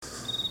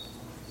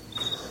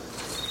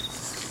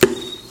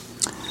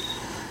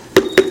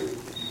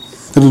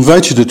I'd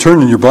invite you to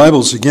turn in your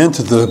Bibles again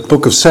to the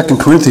book of 2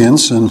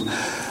 Corinthians, and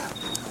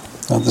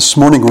this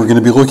morning we're going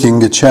to be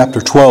looking at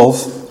chapter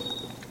 12,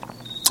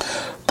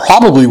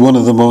 probably one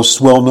of the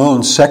most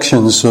well-known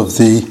sections of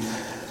the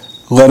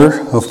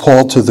letter of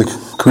Paul to the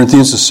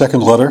Corinthians, the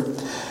second letter.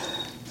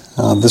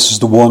 This is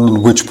the one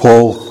in which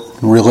Paul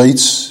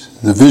relates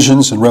the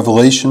visions and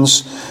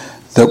revelations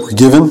that were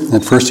given.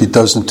 At first he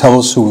doesn't tell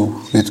us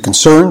who it's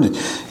concerned.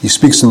 He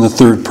speaks in the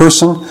third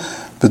person.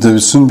 But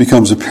it soon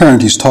becomes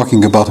apparent he's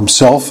talking about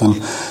himself,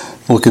 and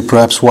look at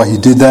perhaps why he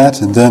did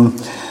that. And then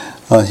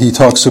he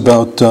talks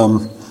about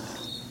the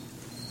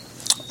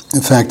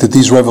fact that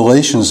these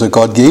revelations that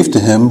God gave to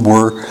him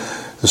were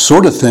the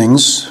sort of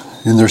things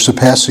in their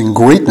surpassing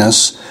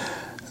greatness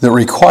that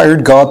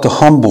required God to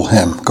humble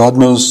him. God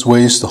knows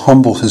ways to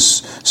humble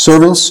his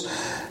servants,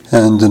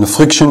 and an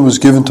affliction was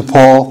given to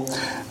Paul,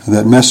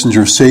 that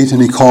messenger of Satan,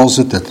 he calls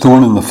it, that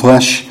thorn in the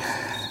flesh,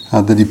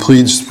 that he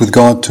pleads with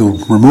God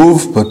to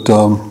remove, but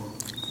the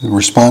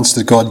response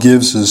that God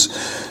gives is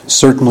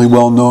certainly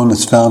well known.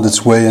 It's found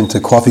its way into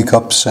coffee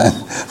cups and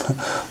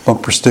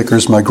bumper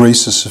stickers. My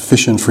grace is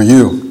sufficient for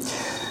you.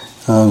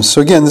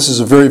 So again, this is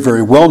a very,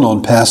 very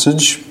well-known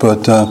passage,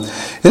 but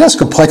it has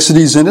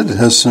complexities in it. It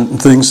has certain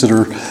things that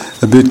are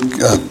a bit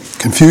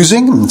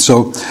confusing, and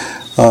so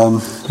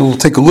it will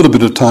take a little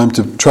bit of time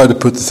to try to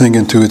put the thing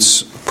into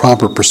its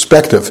proper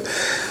perspective.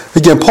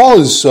 Again, Paul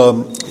is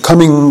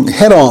coming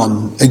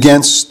head-on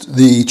against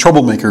the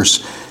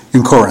troublemakers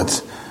in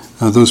Corinth,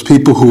 those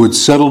people who had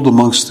settled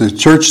amongst the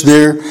church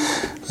there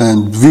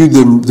and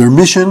viewed their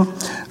mission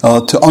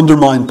to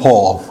undermine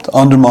Paul, to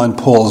undermine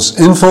Paul's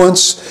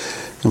influence.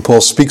 And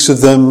Paul speaks of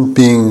them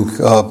being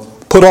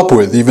put up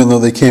with, even though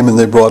they came and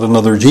they brought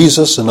another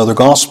Jesus, another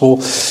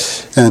gospel,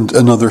 and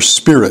another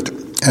spirit.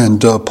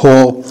 And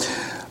Paul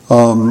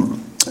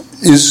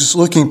is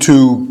looking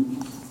to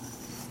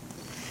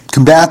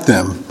combat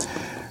them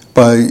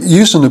by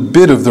using a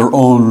bit of their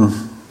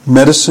own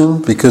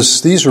medicine,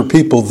 because these are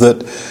people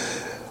that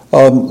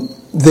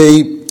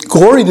they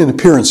gloried in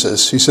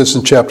appearances, he says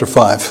in chapter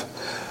 5.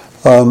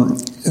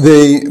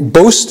 They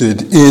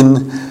boasted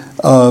in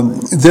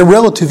their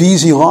relative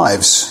easy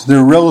lives,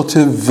 their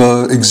relative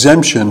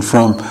exemption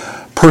from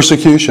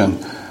persecution.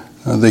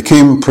 They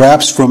came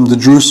perhaps from the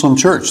Jerusalem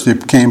church. They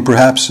came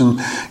perhaps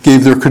and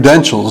gave their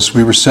credentials.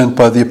 We were sent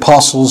by the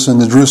apostles in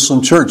the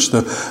Jerusalem church,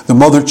 the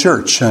mother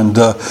church, and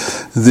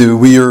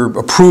we are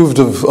approved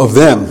of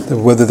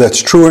them. Whether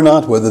that's true or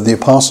not, whether the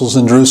apostles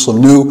in Jerusalem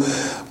knew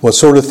what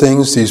sort of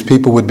things these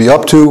people would be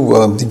up to,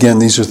 again,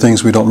 these are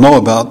things we don't know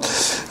about,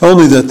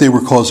 only that they were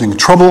causing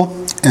trouble,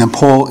 and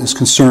Paul is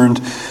concerned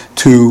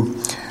to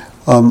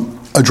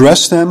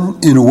address them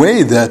in a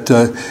way that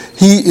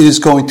he is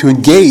going to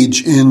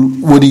engage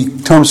in what he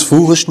terms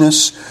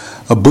foolishness,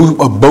 a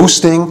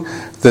boasting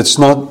that's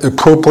not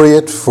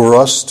appropriate for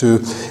us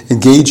to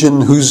engage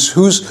in. Who's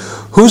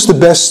the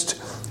best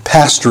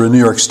pastor in New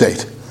York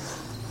State?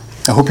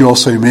 I hope you all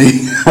say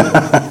me.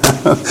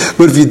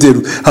 But if you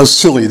did, how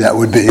silly that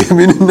would be. I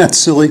mean, isn't that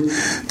silly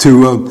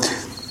to...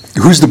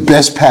 who's the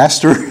best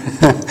pastor?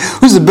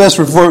 Who's the best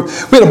Reformed?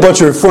 We had a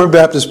bunch of Reformed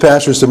Baptist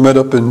pastors that met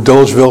up in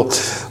Dolgeville.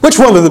 Which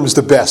one of them is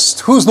the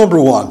best? Who's number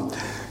one?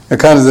 And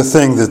kind of the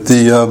thing that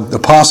the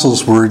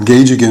apostles were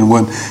engaging in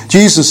when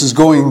Jesus is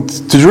going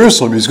to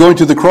Jerusalem. He's going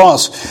to the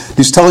cross.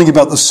 He's telling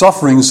about the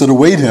sufferings that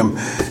await him.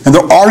 And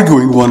they're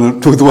arguing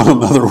with one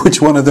another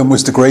which one of them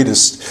was the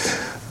greatest.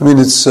 I mean,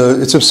 it's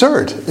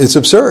absurd. It's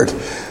absurd.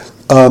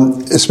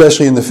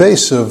 Especially in the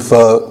face of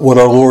what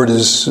our Lord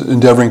is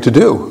endeavoring to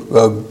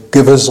do.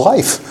 Give his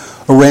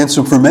life, a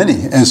ransom for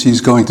many, as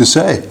he's going to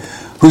say.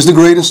 Who's the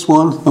greatest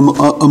one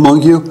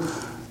among you?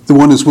 The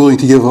one who's willing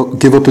to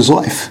give up his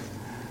life.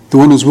 The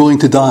one who's willing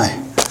to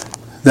die.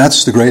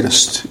 That's the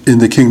greatest in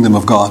the kingdom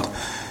of God.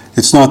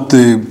 It's not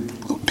the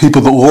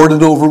people that lord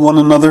it over one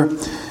another.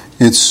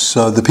 It's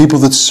the people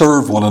that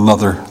serve one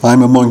another.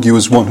 I'm among you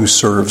as one who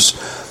serves,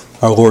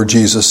 our Lord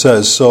Jesus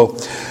says. So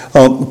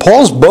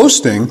Paul's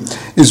boasting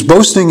is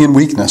boasting in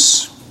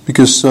weakness,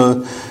 because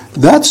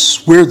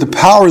that's where the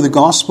power of the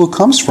gospel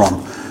comes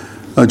from.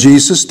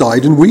 Jesus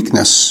died in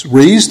weakness,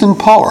 raised in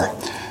power,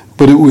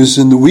 but it was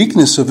in the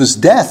weakness of his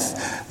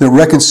death that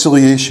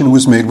reconciliation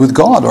was made with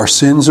God. Our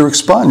sins are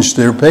expunged,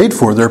 they're paid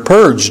for, they're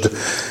purged,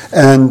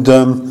 and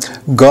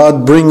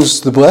God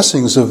brings the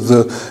blessings of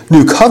the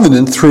new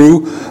covenant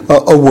through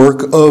a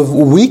work of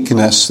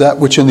weakness, that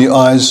which in the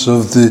eyes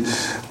of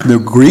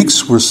the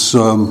Greeks was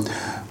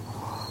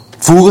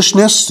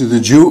foolishness. To the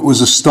Jew it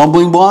was a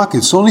stumbling block.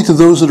 It's only to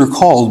those that are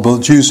called,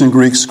 both Jews and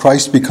Greeks,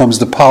 Christ becomes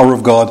the power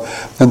of God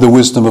and the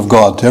wisdom of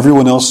God. To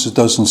everyone else it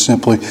doesn't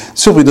simply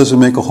doesn't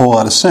make a whole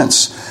lot of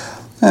sense.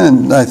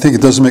 And I think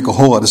it doesn't make a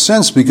whole lot of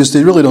sense because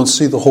they really don't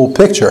see the whole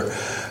picture.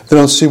 They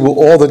don't see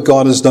all that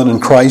God has done in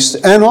Christ,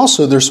 and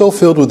also they're so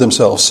filled with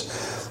themselves,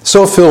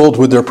 so filled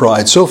with their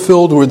pride, so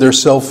filled with their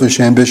selfish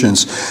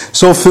ambitions,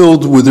 so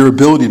filled with their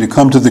ability to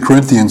come to the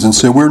Corinthians and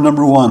say, we're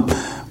number one.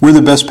 We're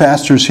the best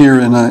pastors here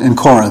in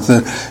Corinth.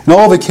 In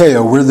all of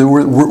Achaia, we're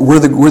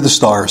the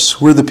stars.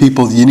 We're the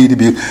people that you need to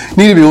be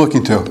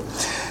looking to.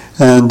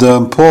 And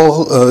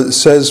Paul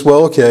says,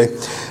 well, okay,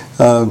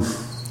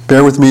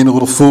 bear with me in a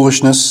little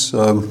foolishness,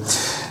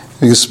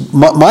 because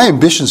my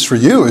ambitions for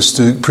you is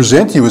to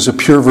present you as a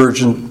pure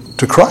virgin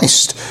to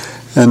Christ.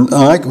 And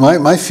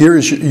my fear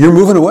is you're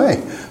moving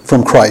away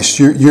from Christ.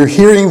 You're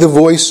hearing the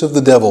voice of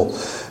the devil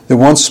that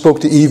once spoke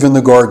to Eve in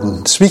the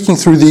garden, speaking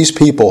through these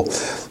people,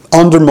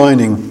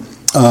 undermining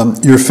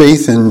your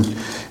faith in,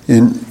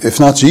 if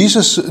not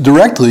Jesus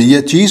directly,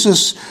 yet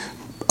Jesus,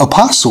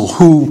 apostle,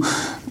 who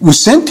was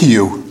sent to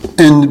you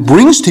and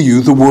brings to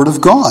you the word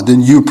of God.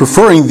 And you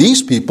preferring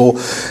these people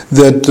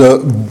that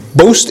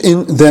boast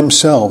in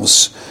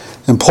themselves.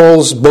 And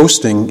Paul's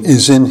boasting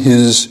is in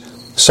his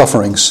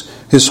sufferings,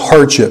 his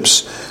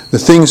hardships, the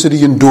things that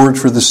he endured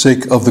for the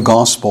sake of the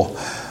gospel.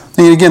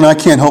 And again, I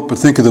can't help but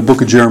think of the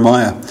book of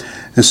Jeremiah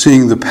as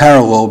seeing the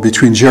parallel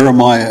between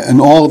Jeremiah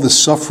and all of the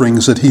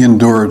sufferings that he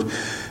endured.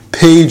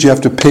 Page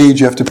after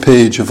page after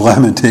page of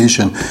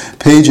lamentation,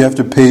 page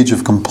after page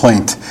of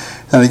complaint.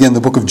 And again,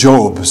 the book of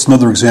Job is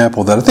another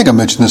example of that. I think I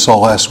mentioned this all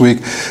last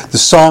week. The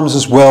Psalms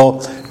as well,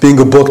 being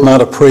a book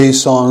not of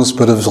praise songs,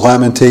 but of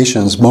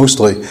lamentations,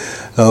 mostly,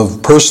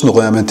 of personal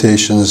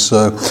lamentations,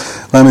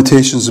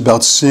 lamentations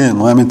about sin,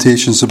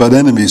 lamentations about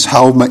enemies,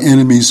 how my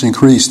enemies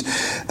increased.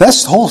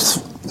 That's the whole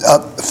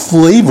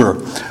flavor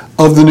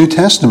of the New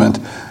Testament.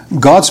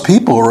 God's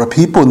people are a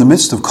people in the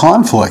midst of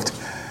conflict.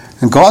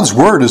 And God's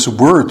word is a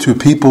word to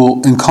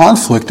people in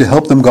conflict to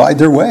help them guide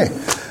their way,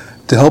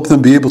 to help them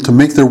be able to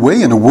make their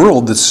way in a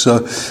world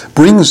that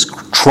brings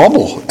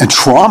trouble and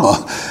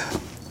trauma.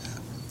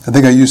 I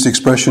think I used the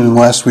expression in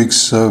last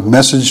week's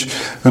message,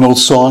 an old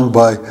song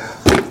by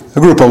a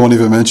group I won't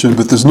even mention,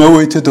 but there's no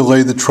way to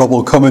delay the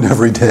trouble coming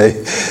every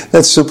day.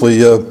 That's simply,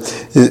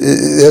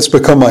 that's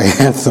become my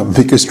anthem,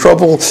 because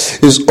trouble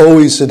is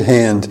always at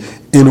hand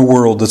in a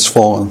world that's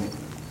fallen.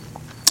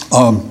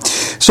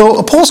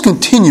 So Paul's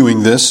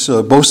continuing this,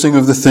 boasting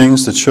of the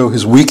things that show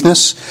his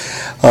weakness.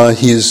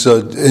 He's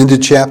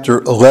ended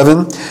chapter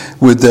 11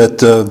 with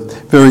that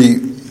very,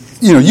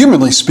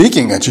 humanly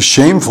speaking, that's a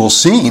shameful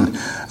scene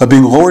of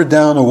being lowered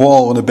down a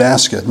wall in a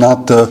basket,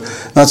 not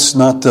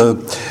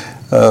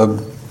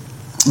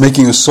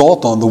making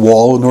assault on the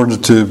wall in order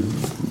to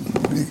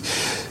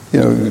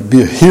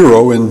be a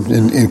hero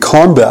in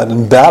combat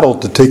and battle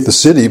to take the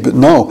city. But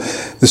no,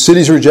 the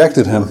city's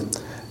rejected him.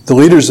 The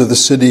leaders of the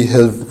city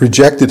have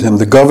rejected him.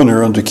 The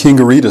governor under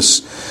King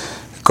Aretas,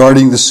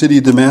 guarding the city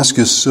of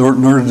Damascus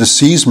in order to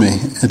seize me,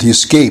 and he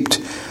escaped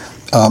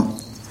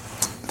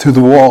through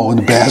the wall in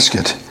a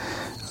basket.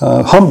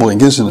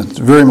 Humbling, isn't it?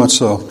 Very much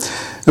so.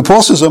 And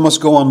Paul says, I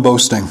must go on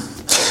boasting.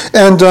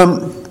 And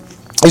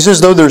he says,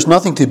 though there's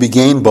nothing to be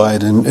gained by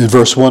it, in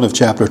verse 1 of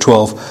chapter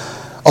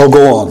 12, I'll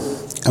go on.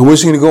 And what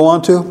is he going to go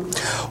on to?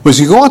 Well,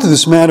 he's going to go on to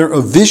this matter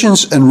of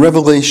visions and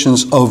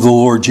revelations of the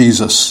Lord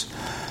Jesus.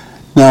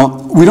 Now,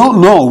 we don't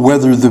know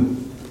whether the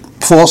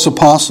false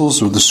apostles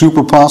or the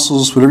super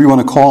apostles, whatever you want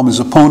to call them, his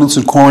opponents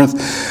at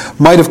Corinth,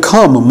 might have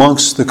come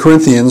amongst the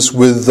Corinthians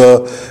with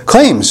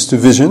claims to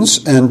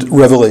visions and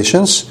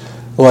revelations.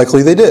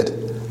 Likely they did.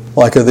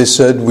 Like they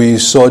said, we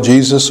saw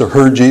Jesus or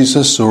heard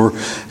Jesus or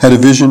had a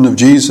vision of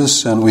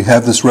Jesus, and we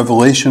have this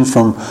revelation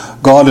from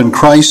God and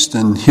Christ,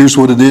 and here's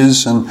what it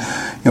is. And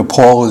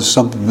Paul is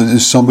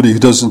somebody who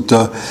doesn't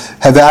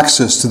have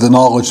access to the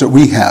knowledge that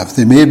we have.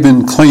 They may have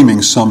been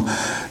claiming some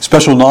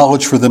special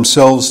knowledge for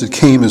themselves that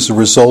came as a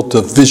result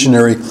of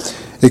visionary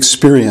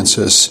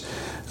experiences.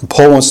 And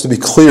Paul wants to be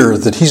clear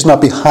that he's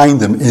not behind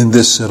them in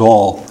this at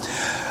all.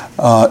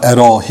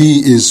 He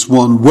is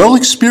one well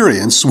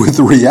experienced with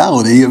the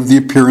reality of the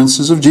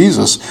appearances of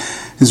Jesus.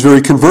 His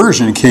very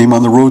conversion came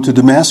on the road to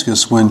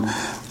Damascus when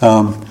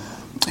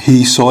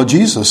he saw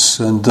Jesus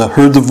and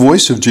heard the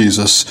voice of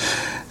Jesus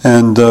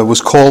and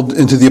was called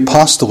into the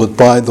apostolate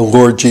by the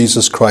Lord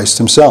Jesus Christ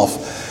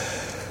himself.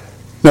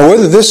 Now,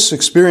 whether this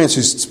experience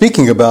he's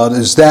speaking about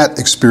is that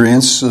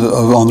experience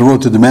on the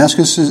road to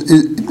Damascus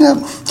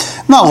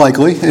is not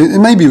likely.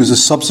 Maybe it was a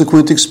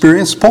subsequent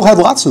experience. Paul had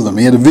lots of them.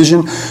 He had a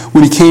vision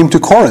when he came to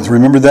Corinth.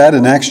 Remember that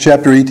in Acts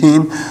chapter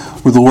 18,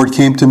 where the Lord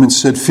came to him and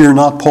said, "Fear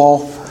not,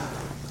 Paul.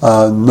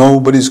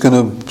 Nobody's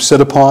going to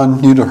set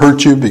upon you to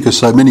hurt you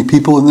because I have many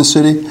people in this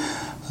city.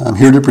 I'm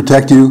here to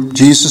protect you."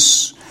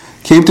 Jesus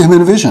came to him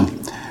in a vision.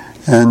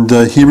 And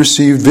he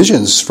received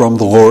visions from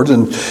the Lord,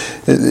 and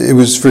it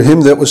was for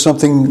him that was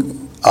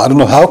something, I don't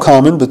know how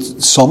common, but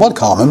somewhat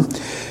common.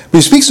 But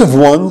he speaks of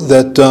one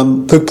that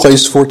took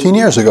place 14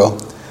 years ago.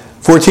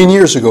 14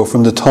 years ago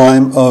from the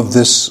time of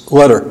this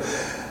letter.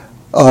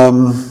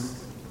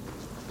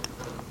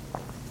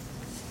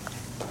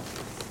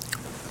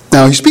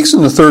 Now, he speaks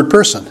in the third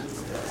person.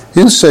 He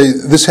didn't say,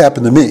 this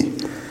happened to me.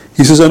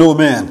 He says, I know a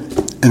man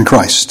in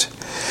Christ.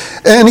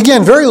 And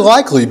again, very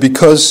likely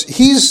because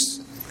he's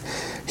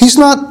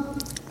not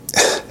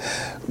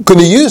going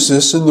to use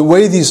this in the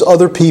way these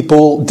other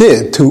people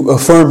did to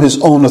affirm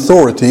his own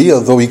authority,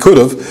 although he could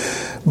have,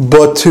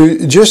 but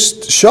to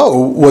just show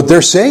what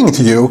they're saying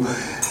to you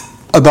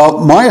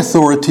about my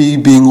authority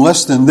being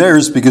less than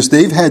theirs because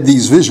they've had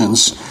these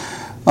visions.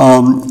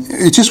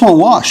 It just won't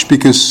wash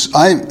because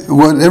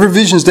whatever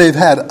visions they've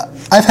had,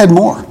 I've had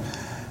more.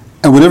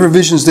 And whatever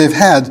visions they've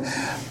had,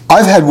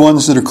 I've had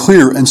ones that are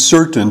clear and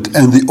certain,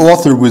 and the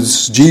author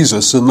was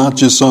Jesus and not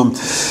just some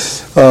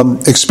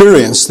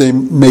experience they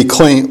may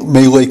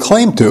lay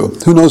claim to.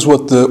 Who knows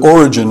what the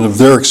origin of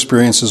their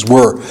experiences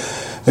were?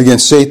 Again,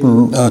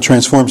 Satan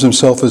transforms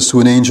himself as to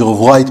an angel of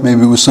light.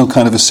 Maybe it was some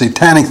kind of a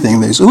satanic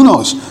thing. Who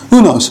knows?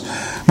 Who knows?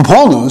 And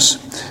Paul knows.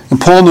 And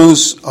Paul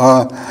knows.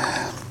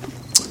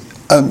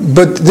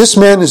 But this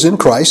man is in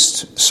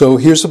Christ, so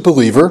here's a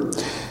believer.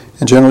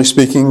 And generally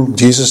speaking,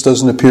 Jesus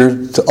doesn't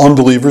appear to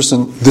unbelievers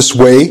in this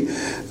way.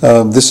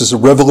 This is a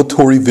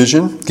revelatory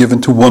vision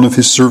given to one of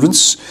his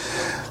servants.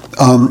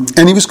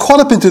 And he was caught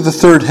up into the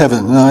third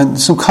heaven.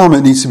 Some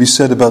comment needs to be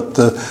said about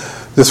the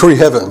three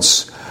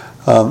heavens.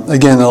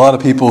 Again, a lot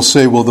of people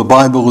say, well, the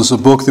Bible is a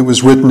book that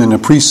was written in a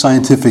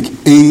pre-scientific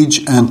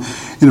age, and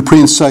in a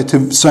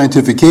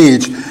pre-scientific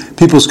age,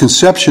 people's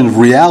conception of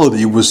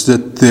reality was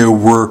that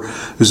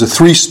there's a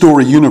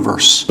three-story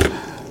universe.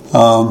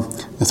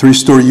 The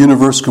three-story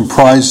universe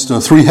comprised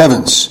three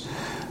heavens.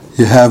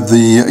 You have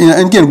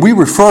and again, we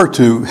refer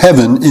to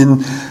heaven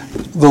in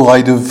the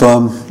light of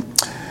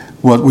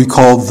what we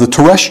call the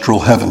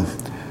terrestrial heaven.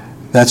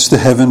 That's the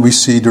heaven we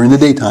see during the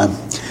daytime.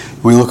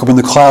 We look up in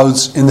the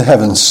clouds in the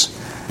heavens,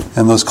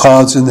 and those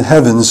clouds in the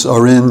heavens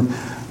are in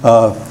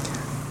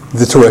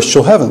the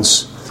terrestrial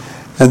heavens.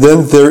 And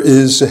then there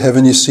is a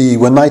heaven you see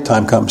when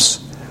nighttime comes,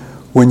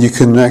 when you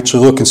can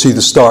actually look and see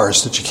the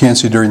stars that you can't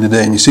see during the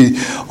day, and you see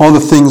all the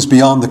things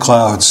beyond the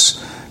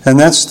clouds. And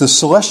that's the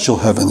celestial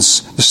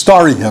heavens, the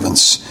starry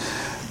heavens.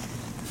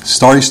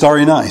 Starry,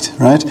 starry night,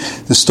 right?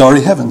 The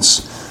starry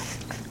heavens.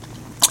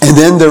 And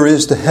then there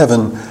is the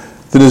heaven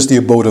that is the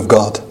abode of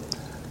God,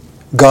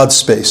 God's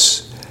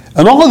space.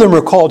 And all of them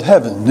are called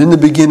heaven. In the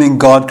beginning,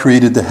 God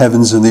created the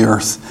heavens and the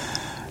earth.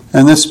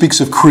 And that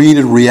speaks of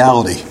created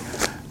reality.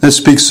 That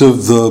speaks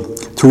of the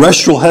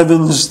terrestrial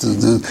heavens.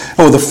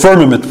 The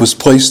firmament was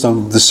placed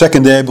on the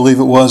second day, I believe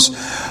it was,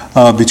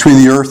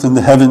 between the earth and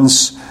the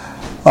heavens.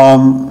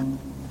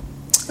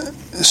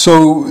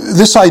 So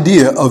this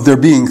idea of there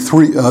being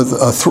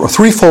a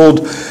threefold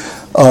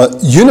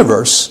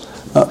universe,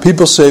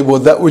 people say, well,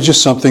 that was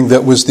just something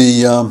that was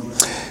the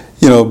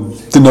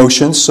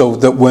notion, so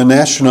that when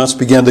astronauts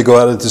began to go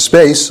out into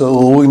space,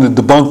 we're going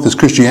to debunk this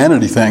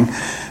Christianity thing,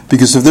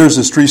 because if there's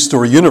this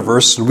three-story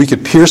universe, and we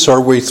could pierce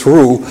our way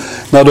through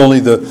not only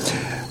the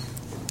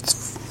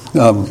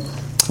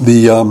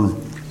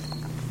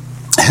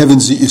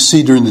heavens that you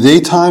see during the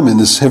daytime and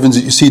the heavens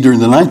that you see during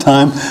the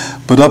nighttime,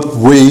 but up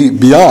way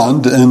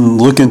beyond and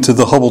look into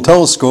the Hubble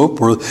telescope,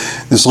 or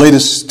this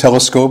latest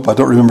telescope, I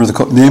don't remember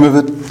the name of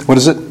it. What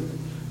is it?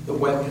 The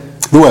Webb.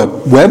 The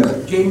Webb. Webb?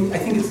 I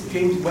think it's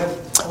James Webb.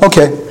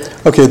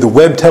 Okay, the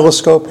Webb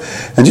telescope,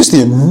 and just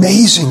the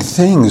amazing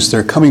things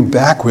they're coming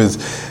back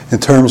with in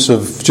terms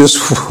of just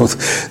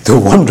the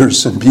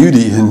wonders and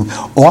beauty and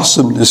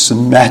awesomeness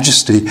and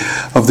majesty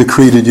of the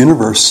created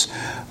universe.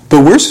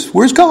 But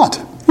where's God?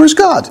 Where's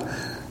God?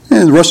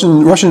 And the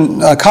Russian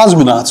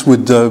cosmonauts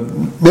would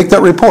make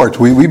that report.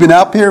 We've been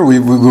out here, we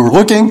were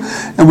looking,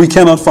 and we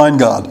cannot find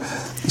God.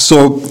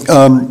 So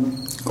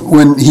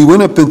when he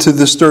went up into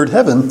this third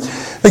heaven,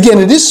 again,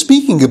 it is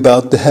speaking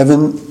about the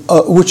heaven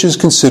which is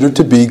considered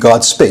to be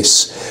God's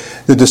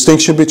space. The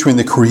distinction between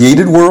the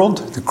created world,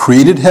 the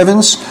created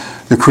heavens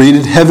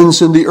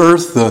and the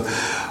earth, the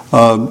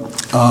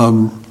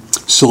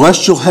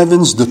celestial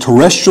heavens, the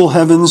terrestrial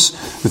heavens,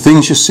 the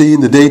things you see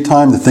in the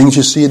daytime, the things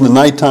you see in the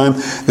nighttime,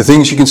 the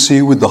things you can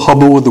see with the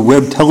Hubble or the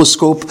Webb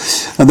telescope,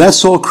 and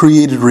that's all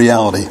created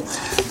reality.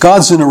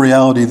 God's in a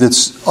reality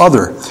that's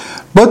other.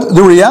 But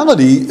the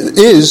reality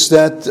is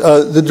that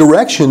the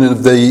direction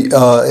of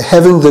the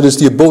heaven that is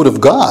the abode of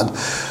God,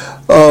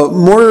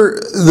 more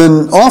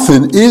than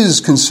often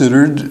is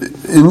considered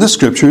in the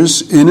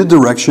Scriptures in a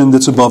direction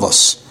that's above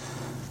us,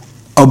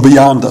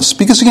 beyond us.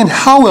 Because again,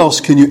 how else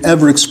can you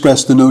ever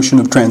express the notion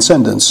of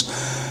transcendence?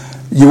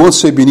 You won't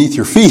say beneath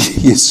your feet,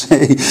 you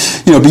say,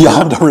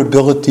 beyond our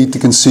ability to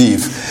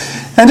conceive.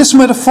 And it's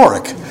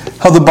metaphoric,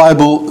 how the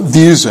Bible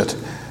views it.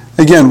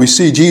 Again, we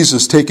see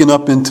Jesus taken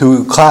up into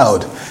a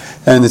cloud,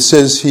 and it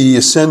says he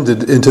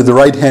ascended into the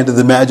right hand of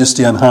the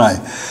Majesty on high.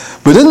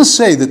 But it doesn't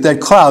say that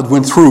cloud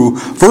went through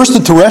first the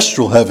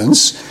terrestrial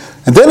heavens,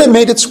 and then it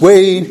made its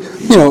way,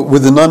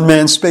 with an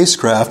unmanned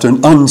spacecraft, or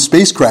an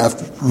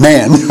unspacecraft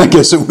man, I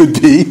guess it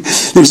would be.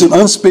 There's an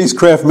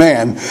unspacecraft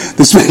man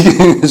that's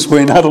making his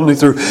way not only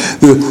through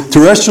the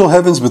terrestrial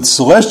heavens, but the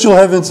celestial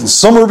heavens, and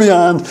somewhere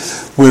beyond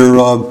where,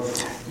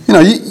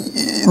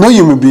 no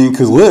human being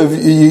could live.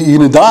 You're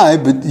going to die,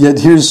 but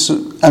yet and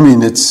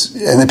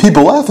then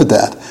people laugh at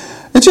that.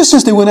 It just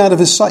says they went out of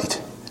his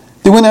sight.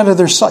 They went out of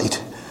their sight.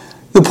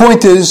 The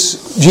point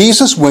is,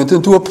 Jesus went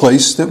into a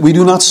place that we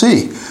do not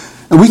see.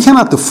 And we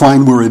cannot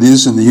define where it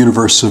is in the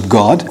universe of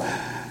God.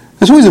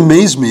 It's always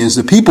amazed me is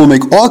that people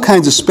make all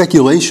kinds of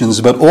speculations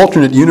about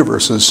alternate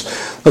universes.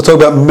 They'll talk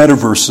about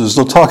metaverses.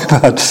 They'll talk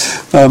about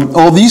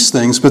all these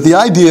things. But the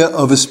idea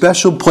of a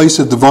special place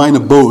of divine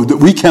abode that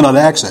we cannot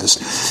access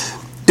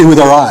with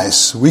our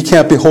eyes, we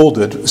can't behold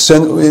it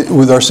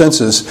with our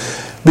senses,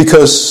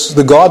 because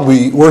the God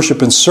we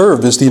worship and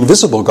serve is the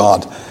invisible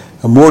God,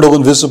 immortal,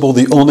 invisible,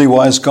 the only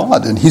wise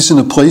God. And he's in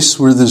a place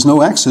where there's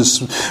no access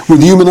with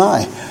the human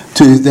eye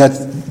to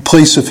that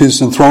place of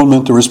his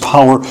enthronement or his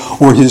power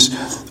or his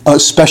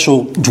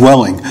special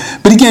dwelling.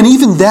 But again,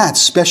 even that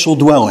special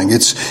dwelling,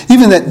 it's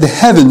even that the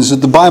heavens that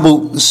the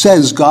Bible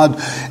says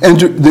God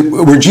entered,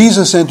 where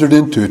Jesus entered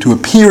into to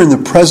appear in the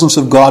presence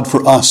of God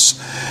for us,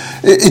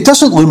 it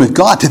doesn't limit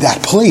God to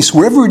that place,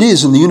 wherever it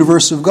is in the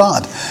universe of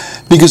God.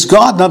 Because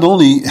God not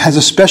only has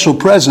a special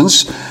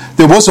presence,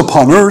 there was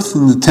upon earth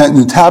in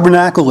the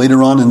tabernacle,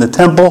 later on in the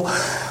temple,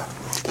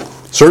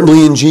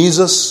 certainly in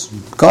Jesus,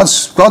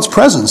 God's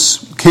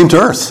presence came to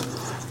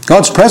earth.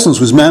 God's presence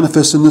was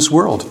manifest in this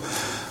world.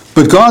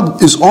 But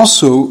God is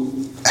also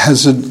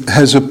has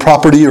a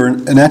property or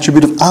an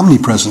attribute of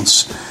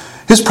omnipresence.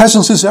 His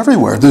presence is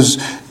everywhere.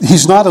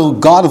 He's not a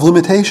God of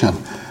limitation.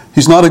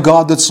 He's not a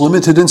God that's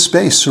limited in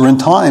space or in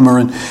time or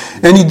in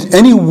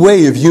any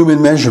way of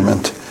human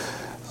measurement.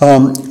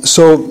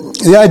 So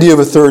the idea of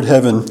a third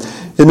heaven,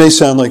 it may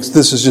sound like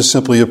this is just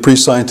simply a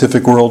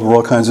pre-scientific world where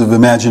all kinds of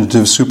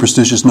imaginative,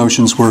 superstitious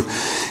notions were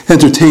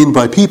entertained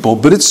by people,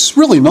 but it's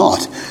really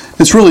not.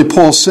 It's really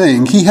Paul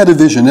saying he had a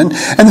vision. And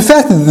the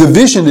fact that the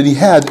vision that he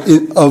had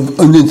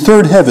in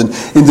third heaven,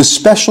 in the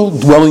special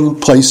dwelling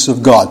place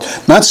of God,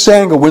 not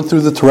saying I went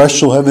through the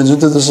terrestrial heavens,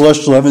 into the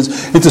celestial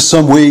heavens, into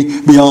some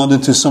way beyond,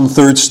 into some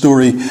third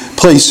story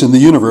place in the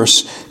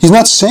universe. He's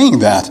not saying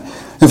that.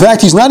 In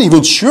fact, he's not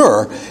even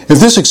sure if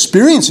this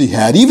experience he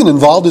had even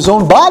involved his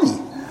own body.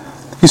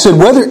 He said,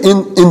 whether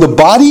in the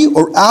body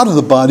or out of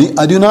the body,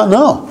 I do not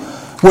know.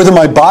 Whether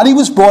my body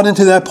was brought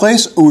into that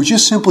place or it was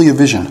just simply a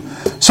vision.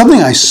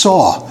 Something I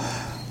saw.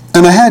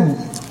 And I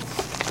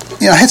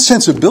had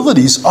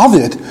sensibilities of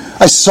it.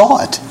 I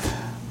saw it.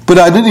 But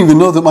I didn't even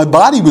know that my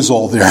body was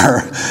all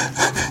there.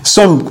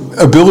 Some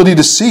ability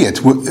to see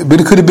it. But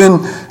it could have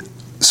been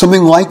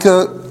something like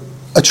a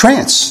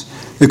trance.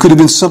 It could have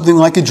been something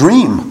like a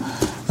dream.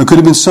 It could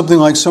have been something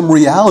like some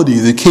reality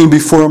that came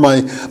before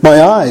my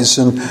eyes,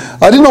 and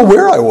I didn't know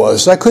where I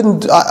was. I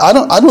don't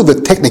know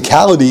the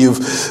technicality of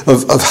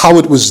how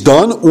it was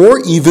done, or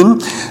even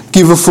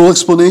give a full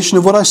explanation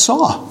of what I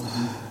saw.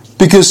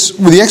 Because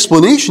with the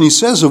explanation he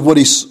says of what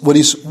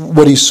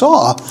he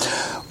saw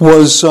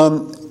was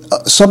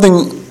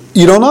something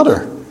you don't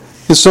utter.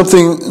 It's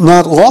something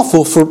not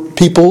lawful for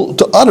people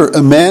to utter.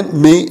 A man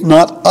may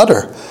not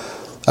utter.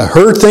 I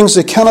heard things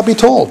that cannot be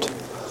told,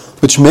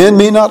 which man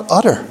may not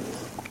utter.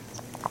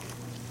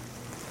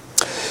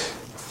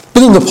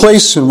 But in the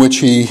place in which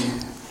he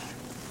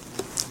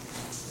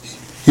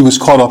was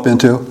caught up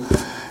into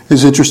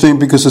is interesting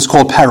because it's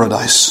called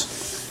paradise.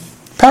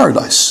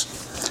 Paradise.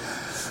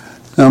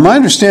 Now, my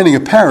understanding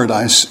of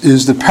paradise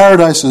is that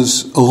paradise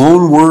is a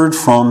loan word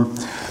from,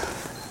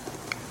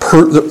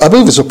 I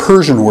believe it's a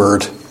Persian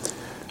word,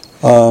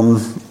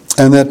 and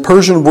that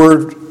Persian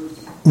word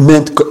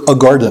meant a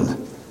garden.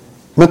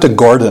 It meant a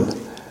garden.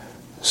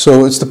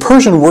 So it's the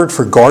Persian word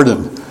for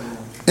garden.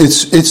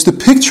 It's the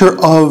picture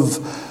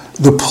of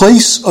the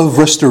place of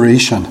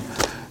restoration,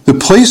 the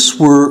place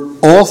where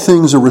all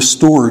things are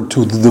restored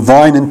to the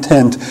divine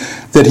intent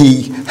that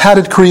he had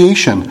at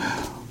creation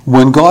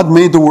when God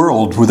made the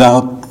world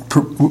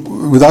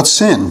without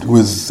sin,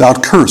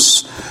 without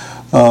curse,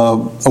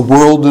 a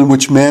world in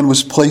which man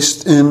was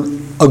placed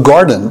in a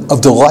garden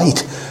of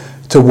delight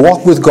to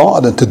walk with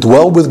God and to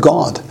dwell with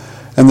God.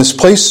 And this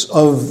place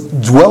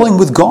of dwelling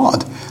with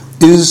God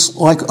is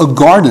like a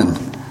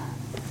garden.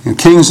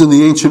 Kings in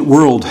the ancient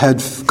world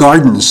had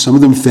gardens, some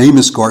of them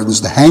famous gardens.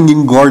 The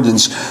Hanging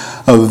Gardens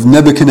of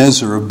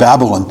Nebuchadnezzar of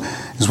Babylon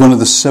is one of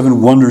the 7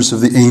 wonders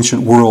of the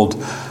ancient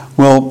world.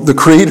 Well, the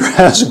Creator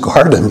has a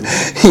garden.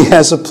 He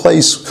has a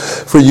place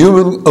for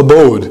human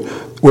abode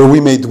where we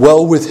may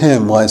dwell with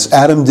Him, as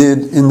Adam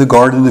did in the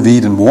Garden of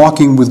Eden,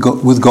 walking with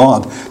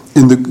God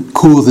in the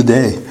cool of the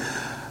day.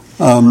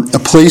 A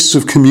place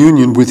of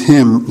communion with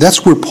Him.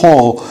 That's where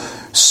Paul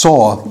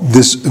saw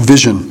this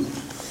vision.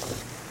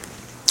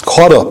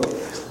 Caught up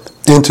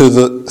into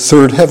the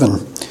third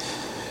heaven.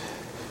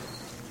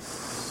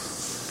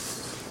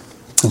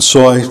 And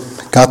so I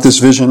got this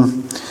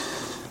vision.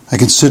 I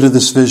considered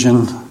this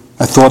vision.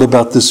 I thought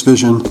about this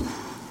vision.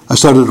 I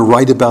started to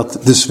write about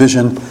this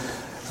vision.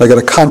 I got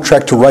a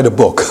contract to write a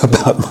book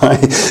about my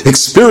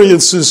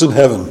experiences in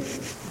heaven.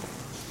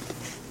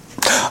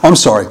 I'm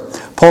sorry.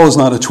 Paul is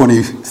not a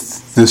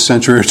 20th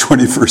century or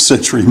 21st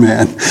century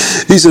man.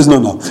 He says,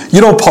 no.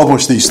 You don't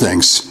publish these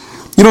things.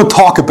 You don't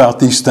talk about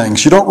these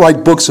things. You don't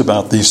write books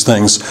about these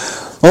things.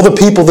 All the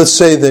people that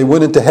say they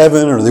went into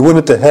heaven or they went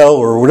into hell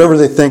or whatever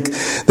they think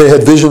they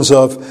had visions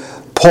of,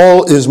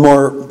 Paul is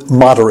more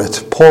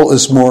moderate. Paul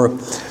is more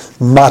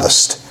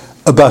modest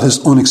about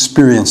his own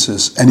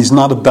experiences, and he's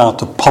not about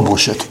to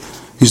publish it.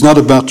 He's not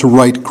about to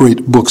write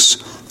great books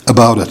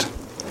about it.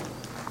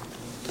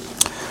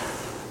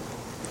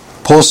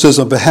 Paul says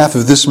on behalf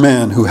of this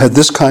man who had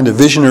this kind of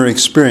visionary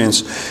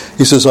experience,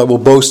 he says, I will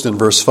boast in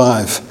verse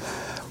 5.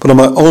 But on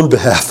my own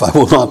behalf, I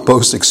will not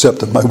boast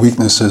except of my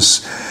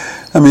weaknesses.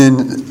 I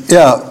mean,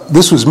 yeah,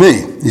 this was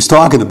me he's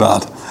talking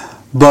about.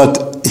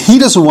 But he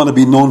doesn't want to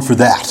be known for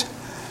that.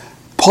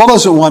 Paul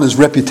doesn't want his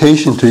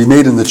reputation to be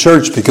made in the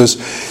church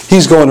because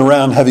he's going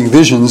around having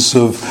visions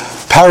of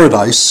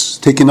paradise,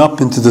 taken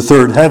up into the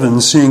third heaven,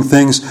 seeing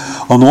things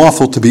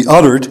unlawful to be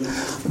uttered.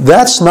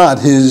 That's not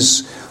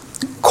his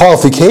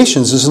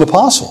qualifications as an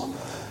apostle.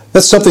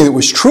 That's something that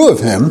was true of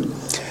him,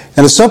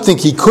 and it's something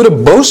he could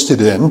have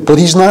boasted in, but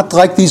he's not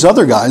like these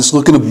other guys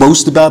looking to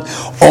boast about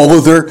all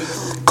of their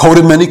coat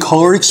of many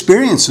color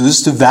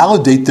experiences to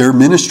validate their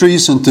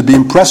ministries and to be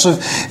impressive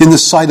in the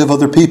sight of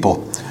other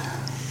people.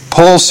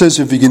 Paul says,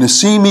 if you're going to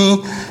see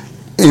me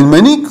in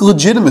many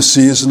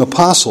legitimacy as an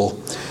apostle,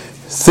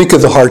 think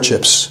of the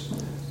hardships,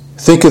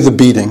 think of the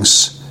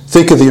beatings,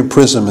 think of the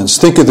imprisonments,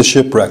 think of the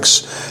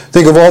shipwrecks,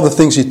 think of all the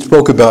things he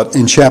spoke about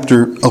in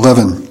chapter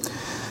 11.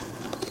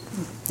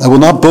 I will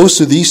not boast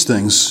of these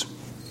things,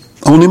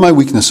 only my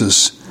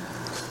weaknesses.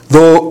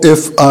 Though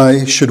if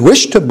I should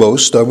wish to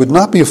boast, I would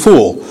not be a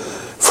fool,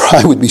 for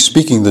I would be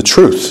speaking the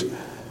truth.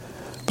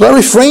 But I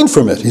refrain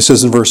from it, he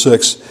says in verse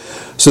 6,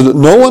 so that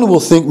no one will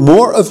think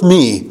more of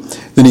me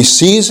than he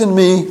sees in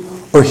me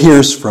or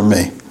hears from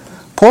me.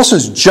 Paul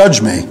says,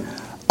 judge me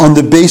on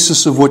the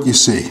basis of what you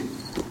see,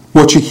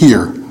 what you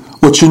hear,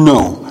 what you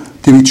know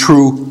to be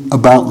true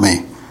about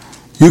me.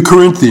 You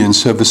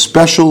Corinthians have a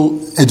special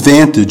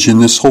advantage in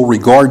this whole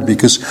regard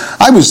because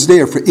I was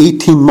there for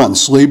 18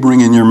 months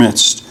laboring in your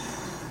midst.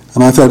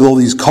 And I've had all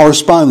these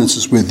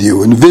correspondences with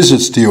you and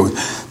visits to you.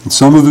 And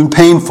some have been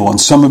painful and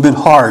some have been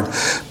hard.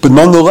 But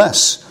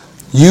nonetheless,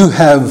 you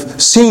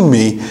have seen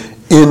me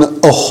in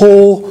a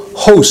whole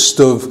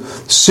host of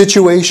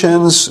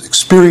situations,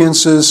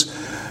 experiences,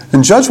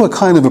 and judge what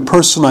kind of a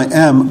person I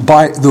am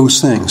by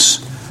those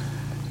things.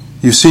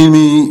 You've seen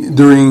me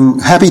during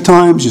happy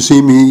times. You've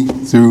seen me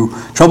through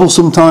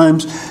troublesome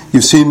times.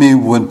 You've seen me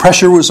when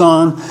pressure was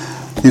on.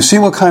 You've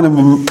seen what kind of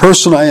a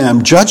person I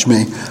am. Judge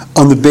me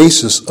on the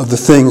basis of the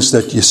things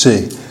that you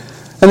see.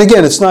 And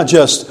again, it's not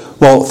just,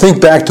 well,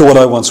 think back to what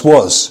I once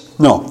was.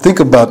 No, think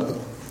about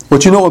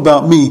what you know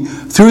about me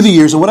through the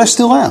years and what I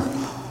still am.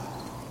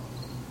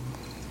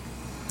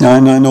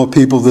 And I know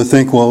people that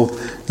think, well,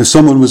 if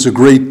someone was a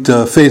great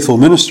faithful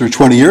minister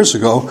 20 years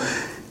ago,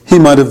 he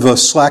might have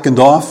slackened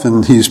off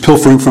and he's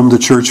pilfering from the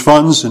church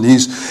funds and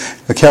he's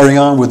carrying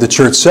on with the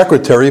church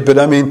secretary. But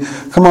I mean,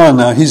 come on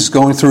now, he's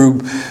going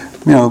through,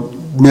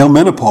 male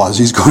menopause.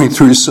 He's going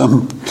through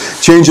some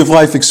change of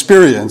life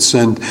experience.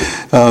 And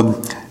I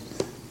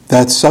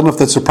don't know if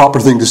that's a proper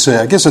thing to say.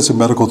 I guess that's a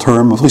medical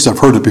term. At least I've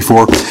heard it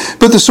before.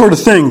 But the sort of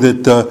thing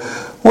that,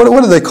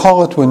 what do they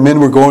call it when men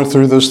were going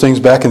through those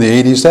things back in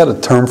the 80s? They had a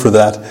term for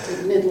that.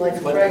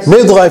 Midlife crisis.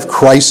 Midlife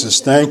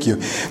crisis, thank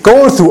you.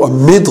 Going through a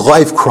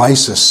midlife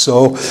crisis.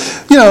 So,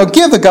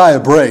 give the guy a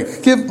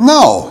break.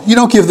 No, you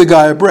don't give the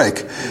guy a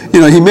break.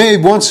 He may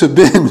once have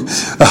been,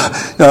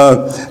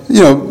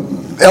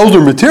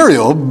 elder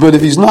material, but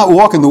if he's not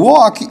walking the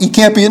walk, he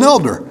can't be an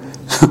elder.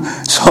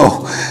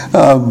 So,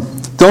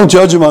 don't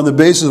judge him on the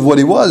basis of what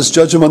he was.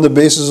 Judge him on the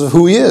basis of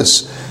who he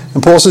is.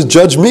 And Paul says,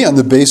 judge me on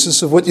the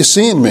basis of what you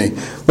see in me,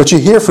 what you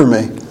hear from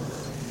me.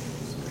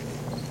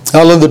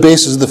 Not on the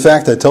basis of the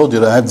fact I told you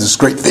that I have this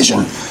great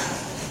vision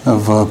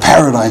of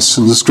paradise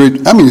and this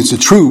great, it's a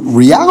true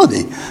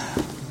reality.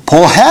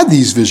 Paul had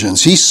these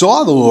visions. He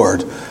saw the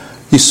Lord.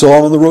 He saw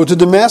him on the road to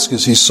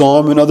Damascus. He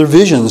saw him in other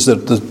visions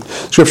that the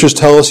scriptures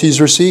tell us he's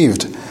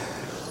received.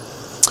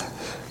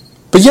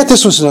 But yet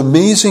this was an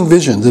amazing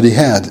vision that he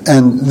had,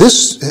 and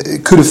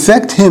this could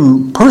affect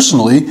him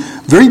personally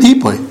very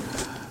deeply.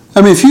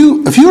 If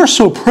you are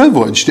so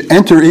privileged to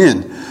enter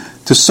in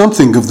to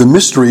something of the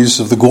mysteries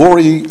of the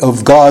glory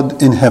of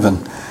God in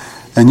heaven,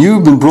 and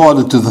you've been brought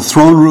into the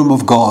throne room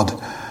of God,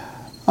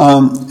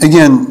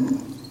 again,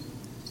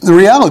 the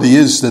reality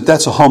is that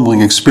that's a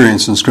humbling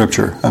experience in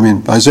Scripture.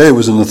 Isaiah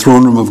was in the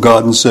throne room of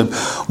God and said,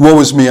 woe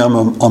is me, I'm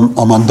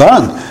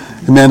undone.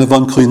 A man of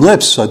unclean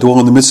lips. I dwell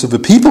in the midst of a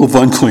people of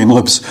unclean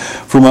lips.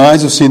 For my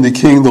eyes have seen the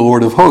King, the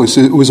Lord of hosts.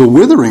 It was a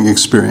withering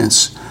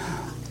experience.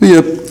 But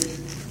yet,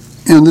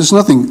 there's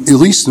nothing, at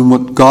least in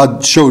what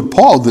God showed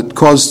Paul, that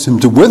caused him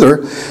to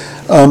wither.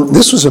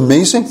 This was an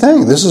amazing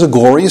thing. This is a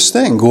glorious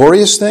thing.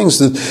 Glorious things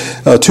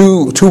that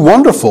too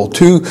wonderful,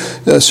 too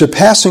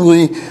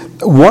surpassingly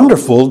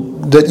wonderful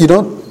that you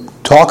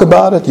don't talk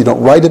about it, you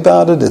don't write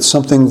about it. It's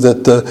something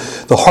that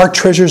the heart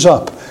treasures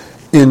up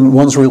in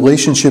one's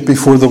relationship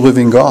before the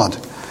living God.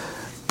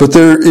 But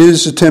there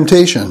is a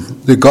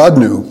temptation that God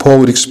knew Paul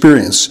would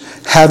experience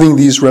having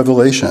these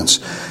revelations.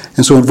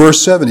 And so in verse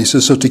 7 he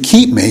says, so to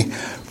keep me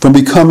from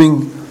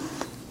becoming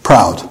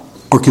proud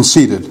or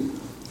conceited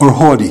or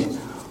haughty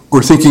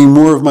or thinking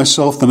more of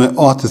myself than I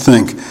ought to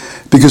think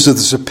because of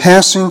the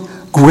surpassing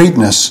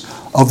greatness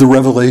of the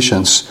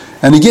revelations.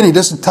 And again, he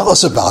doesn't tell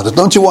us about it.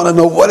 Don't you want to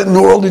know what in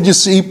the world did you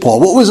see,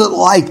 Paul? What was it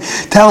like?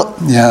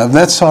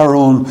 That's our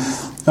own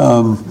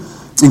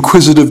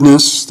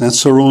inquisitiveness,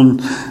 that's our own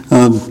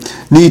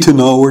need to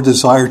know or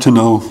desire to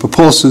know. But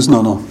Paul says,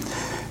 no,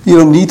 you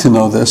don't need to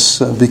know this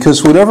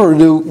because whatever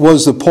it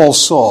was that Paul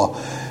saw,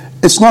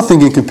 it's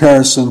nothing in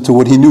comparison to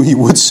what he knew he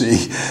would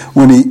see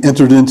when he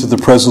entered into the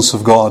presence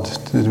of God.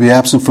 To be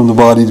absent from the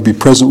body, to be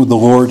present with the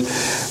Lord.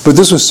 But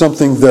this was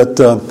something that,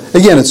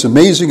 again, it's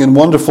amazing and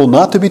wonderful,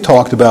 not to be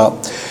talked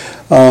about,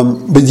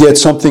 but yet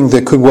something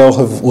that could well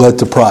have led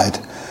to pride.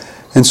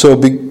 And so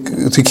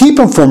to keep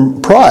him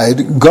from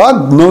pride,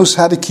 God knows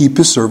how to keep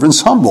his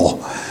servants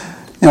humble.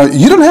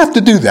 You don't have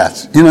to do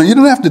that. You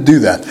don't have to do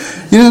that.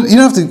 You don't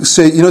have to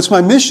say, it's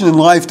my mission in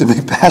life to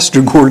make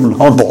Pastor Gordon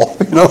humble.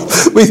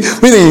 We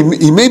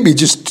think he may be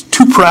just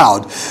too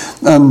proud.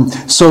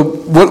 So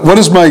what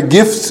is my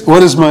gift?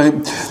 What is my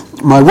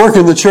work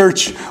in the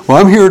church? Well,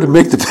 I'm here to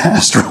make the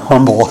pastor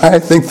humble. I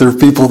think there are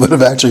people that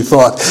have actually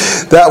thought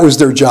that was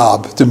their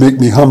job, to make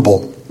me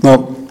humble.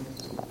 Now,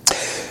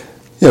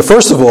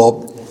 first of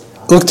all,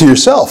 look to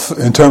yourself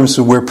in terms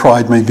of where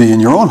pride may be in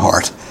your own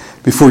heart,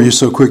 before you're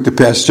so quick to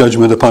pass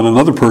judgment upon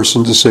another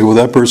person, to say, well,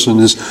 that person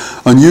is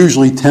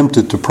unusually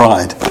tempted to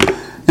pride.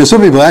 Some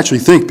people actually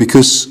think,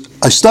 because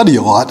I study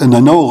a lot and I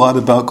know a lot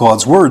about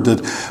God's Word,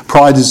 that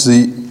pride is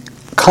the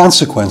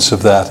consequence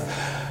of that.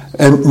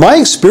 And my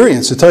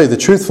experience, to tell you the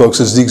truth, folks,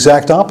 is the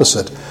exact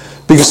opposite.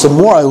 Because the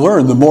more I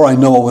learn, the more I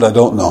know what I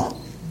don't know.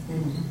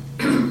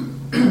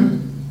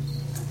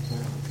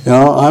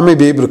 I may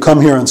be able to come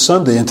here on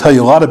Sunday and tell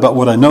you a lot about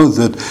what I know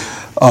that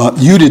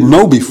you didn't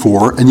know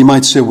before, and you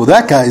might say, well,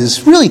 that guy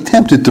is really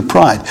tempted to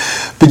pride.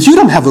 But you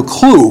don't have a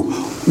clue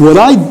what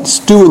I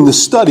do in the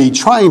study,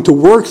 trying to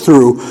work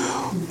through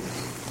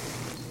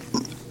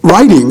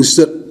writings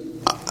that,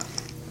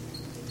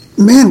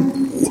 man,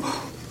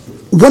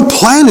 what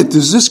planet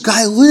does this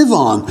guy live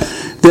on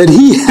that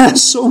he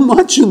has so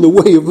much in the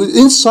way of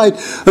insight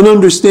and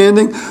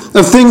understanding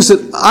of things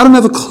that I don't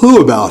have a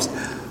clue about?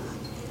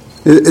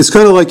 It's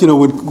kind of like,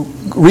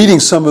 when reading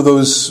some of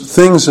those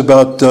things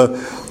about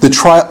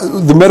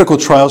the medical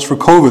trials for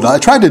COVID. I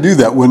tried to do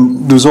that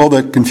when there was all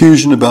that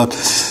confusion about.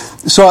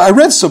 So I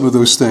read some of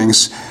those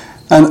things,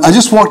 and I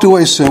just walked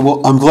away saying,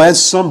 well, I'm glad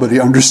somebody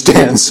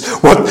understands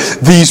what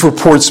these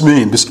reports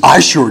mean, because I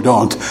sure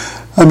don't.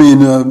 I mean,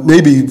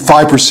 maybe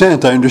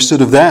 5% I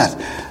understood of that.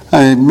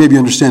 I maybe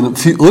understand a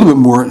little bit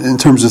more in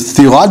terms of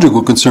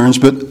theological concerns,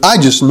 but I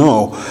just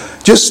know,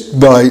 just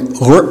by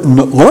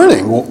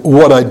learning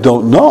what I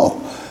don't know.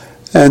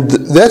 And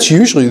that's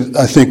usually,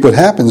 I think, what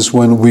happens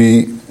when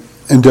we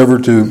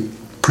endeavor to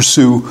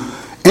pursue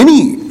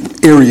any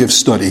area of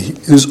study.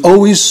 There's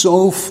always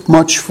so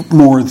much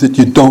more that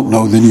you don't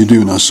know than you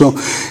do know. So,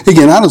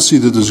 again, I don't see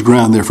that there's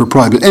ground there for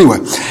pride. But anyway,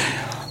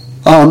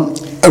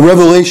 a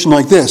revelation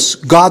like this,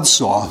 God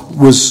saw,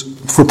 was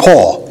for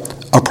Paul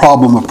a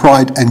problem of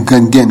pride. And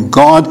again,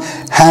 God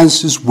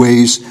has his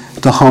ways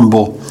to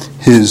humble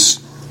his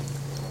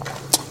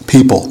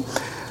people.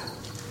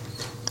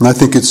 And I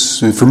think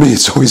for me,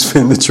 it's always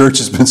been, the church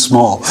has been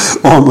small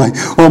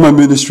all my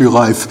ministry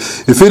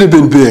life. If it had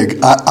been big,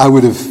 I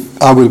would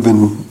have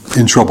been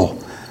in trouble.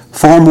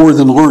 Far more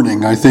than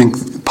learning, I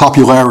think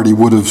popularity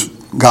would have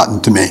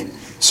gotten to me.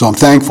 So I'm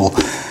thankful.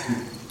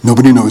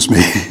 Nobody knows me.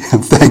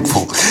 I'm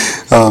thankful.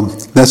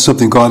 That's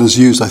something God has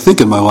used, I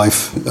think, in my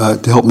life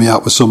to help me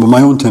out with some of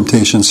my own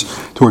temptations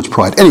towards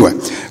pride. Anyway,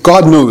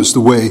 God knows the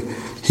way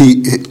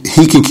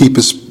He can keep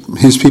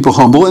His people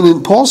humble. And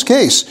in Paul's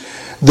case,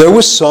 there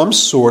was some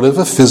sort of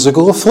a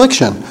physical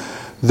affliction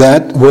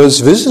that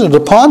was visited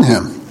upon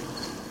him.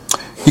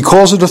 He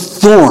calls it a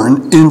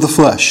thorn in the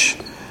flesh.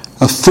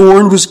 A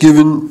thorn was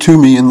given to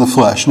me in the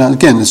flesh. Now,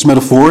 again, it's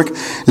metaphoric.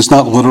 It's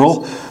not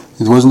literal.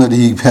 It wasn't that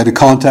he had a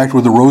contact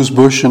with a rose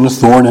bush and a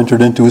thorn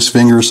entered into his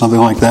finger or something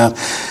like that.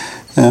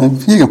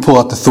 You can pull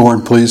out the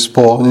thorn, please,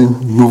 Paul, and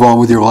move on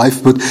with your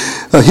life. But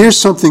here's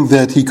something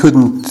that he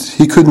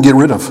couldn't get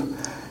rid of.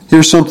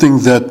 Here's something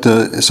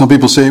that some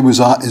people say was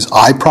his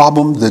eye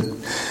problem, that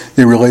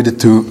they related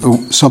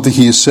to something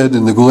he has said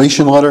in the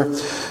Galatian letter.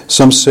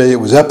 Some say it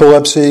was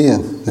epilepsy,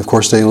 and of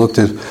course they looked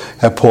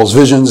at Paul's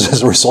visions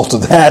as a result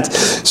of that.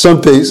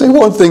 Some say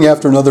one thing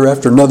after another,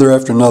 after another,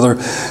 after another.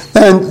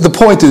 And the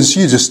point is,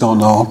 you just don't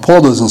know.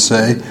 Paul doesn't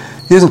say.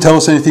 He doesn't tell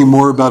us anything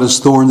more about his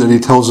thorn than he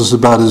tells us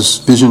about his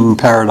vision in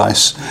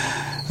paradise.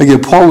 Again,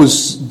 Paul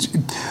was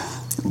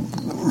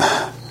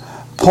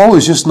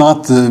just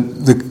not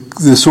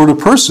the sort of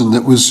person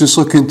that was just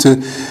looking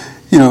to,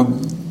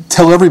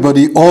 tell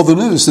everybody all the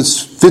news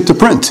that's fit to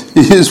print.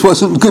 He just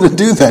wasn't going to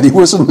do that. He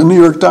wasn't the New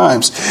York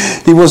Times.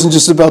 He wasn't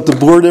just about to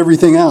blurt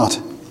everything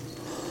out.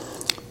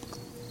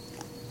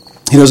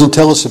 He doesn't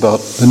tell us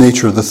about the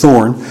nature of the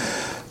thorn,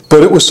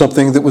 but it was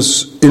something that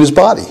was in his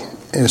body.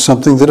 It was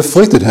something that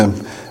afflicted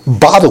him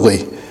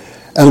bodily,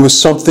 and it was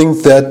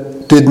something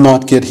that did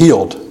not get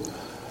healed.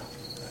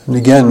 And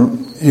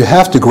again, you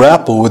have to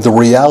grapple with the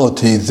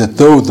reality that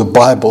though the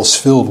Bible's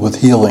filled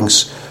with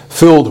healings,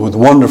 filled with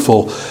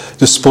wonderful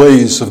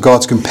displays of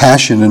God's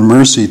compassion and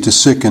mercy to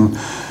sick and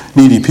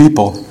needy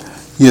people,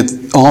 yet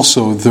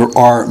also there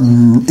are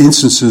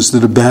instances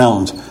that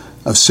abound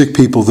of sick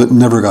people that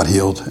never got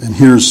healed. And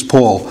here's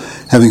Paul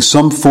having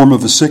some form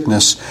of a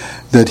sickness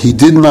that he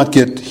did not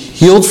get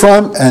healed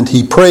from, and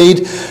he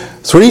prayed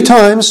 3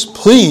 times,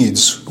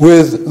 pleads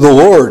with the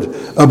Lord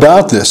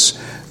about this,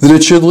 that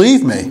it should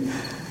leave me.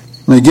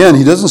 And again,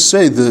 he doesn't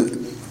say the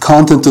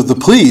content of the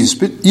pleas,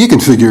 but you can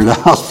figure it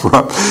out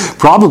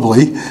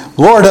probably.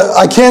 Lord,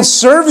 I can't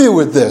serve you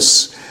with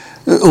this.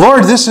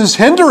 Lord, this is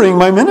hindering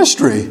my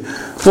ministry.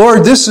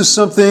 Lord, this is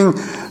something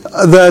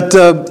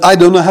that I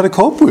don't know how to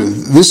cope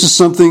with. This is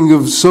something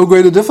of so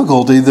great a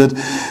difficulty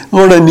that,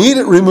 Lord, I need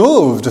it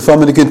removed if I'm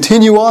going to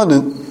continue on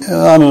and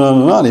on and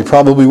on and on. He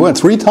probably went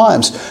 3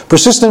 times.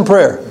 Persistent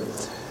prayer.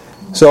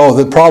 So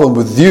the problem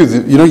with you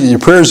don't get your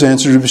prayers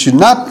answered because you're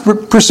not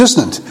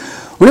persistent.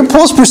 When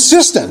Paul's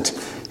persistent,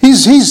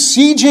 he's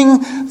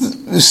sieging.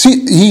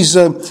 He's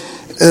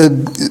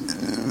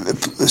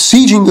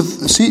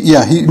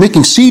he's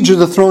making siege of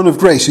the throne of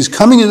grace. He's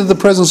coming into the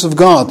presence of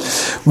God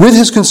with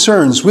his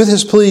concerns, with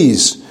his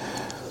pleas.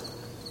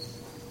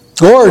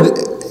 Lord,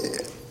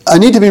 I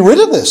need to be rid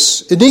of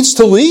this. It needs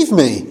to leave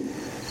me.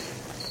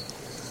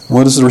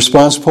 What is the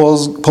response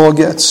Paul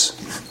gets?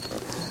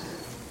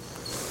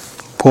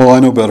 Paul,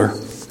 I know better.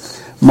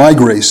 My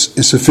grace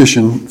is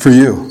sufficient for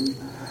you.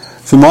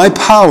 For my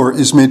power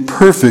is made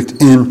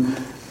perfect in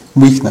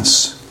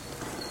weakness.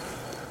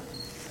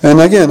 And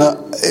again,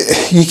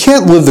 you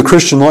can't live the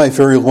Christian life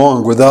very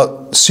long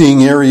without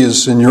seeing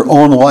areas in your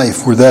own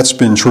life where that's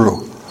been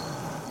true.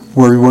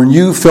 Where when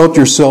you felt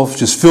yourself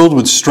just filled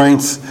with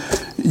strength,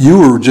 you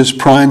were just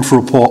primed for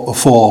a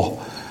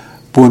fall.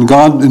 But when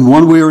God, in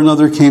one way or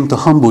another, came to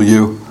humble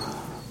you,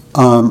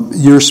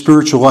 your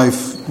spiritual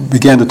life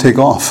began to take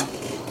off.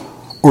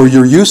 Or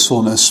your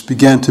usefulness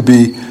began to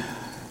be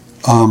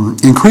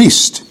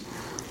increased.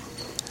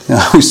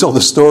 Now, we saw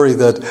the story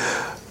that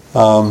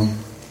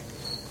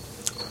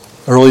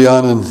early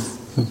on in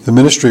the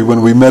ministry,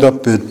 when we met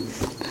up in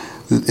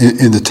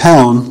the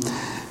town,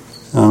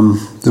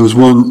 there was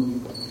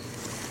one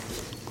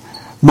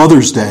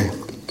Mother's Day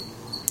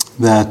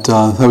that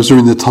was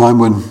during the time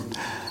when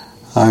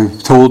I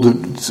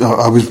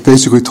was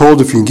basically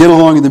told, if you can get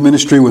along in the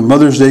ministry, when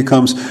Mother's Day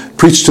comes,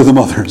 preach to the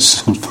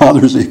mothers. When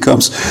Father's Day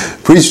comes,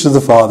 preach to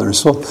the fathers.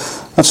 So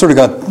I've sort of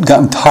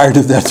gotten tired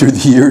of that through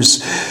the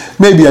years.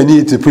 Maybe I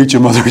need to preach a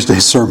Mother's Day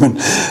sermon.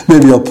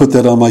 Maybe I'll put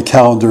that on my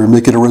calendar and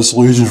make it a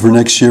resolution for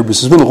next year,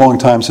 because it's been a long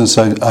time since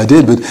I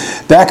did. But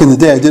back in the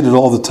day, I did it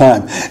all the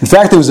time. In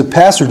fact, there was a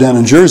pastor down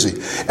in Jersey.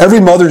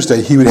 Every Mother's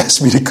Day, he would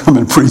ask me to come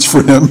and preach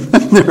for him.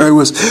 And there I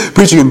was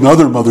preaching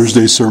another Mother's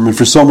Day sermon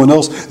for someone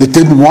else that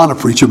didn't want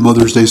to preach a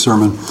Mother's Day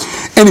sermon.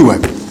 Anyway,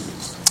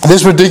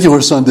 this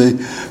particular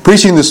Sunday,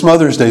 preaching this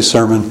Mother's Day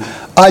sermon,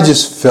 I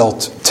just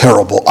felt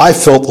terrible. I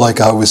felt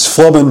like I was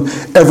flubbing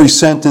every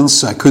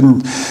sentence. I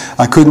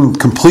couldn't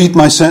complete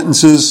my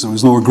sentences. There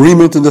was no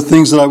agreement in the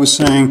things that I was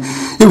saying.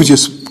 It was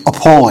just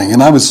appalling.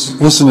 And I was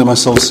listening to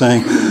myself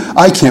saying,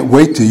 I can't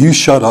wait till you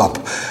shut up.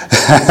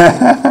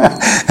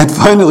 And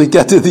finally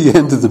get to the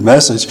end of the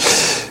message.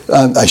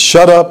 I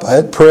shut up. I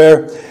had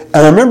prayer.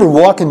 And I remember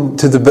walking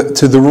to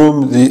the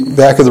room, the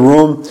back of the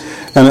room,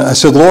 and I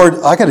said, Lord,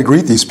 I got to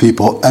greet these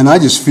people, and I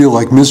just feel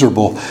like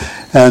miserable.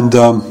 And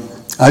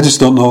I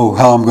just don't know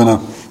how I'm going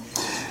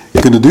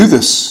to do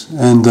this.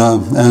 And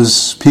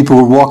as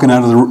people were coming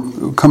out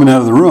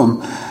of the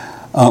room,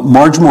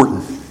 Marge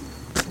Morton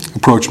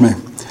approached me.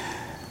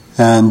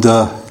 And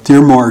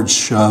dear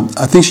Marge,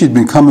 I think she'd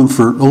been coming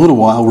for a little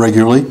while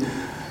regularly.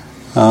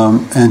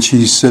 And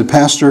she said,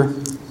 Pastor,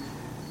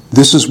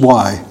 this is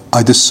why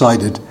I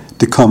decided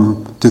to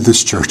come to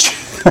this church.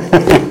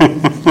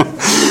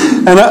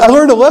 And I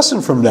learned a lesson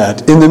from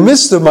that. In the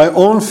midst of my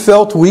own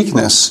felt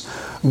weakness,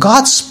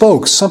 God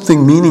spoke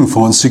something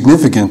meaningful and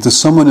significant to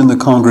someone in the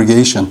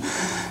congregation.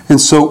 And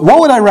so what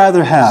would I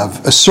rather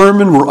have? A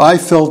sermon where I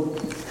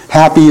felt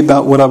happy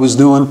about what I was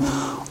doing,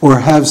 or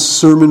have a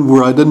sermon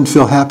where I didn't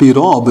feel happy at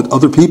all, but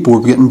other people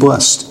were getting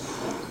blessed?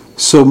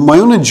 So my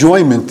own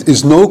enjoyment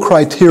is no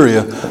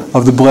criteria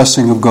of the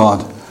blessing of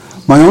God.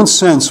 My own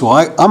sense,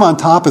 I'm on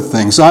top of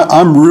things.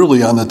 I'm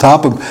really on the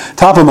top of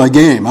my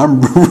game. I'm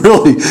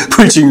really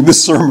preaching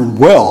this sermon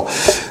well.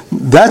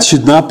 That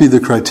should not be the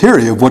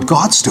criteria of what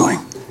God's doing.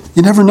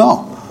 You never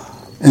know,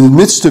 in the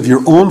midst of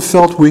your own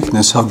felt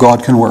weakness, how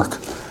God can work.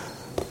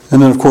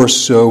 And then, of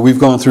course, we've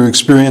gone through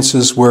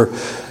experiences where,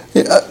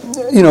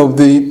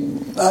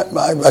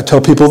 I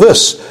tell people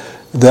this,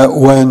 that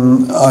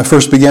when I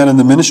first began in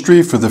the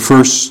ministry for the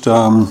first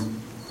 9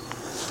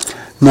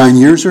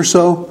 years or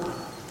so,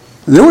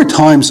 there were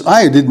times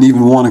I didn't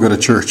even want to go to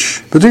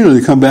church,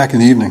 particularly to come back in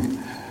the evening.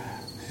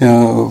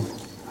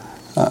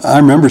 I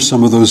remember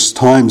some of those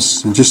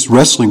times and just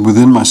wrestling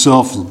within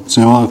myself and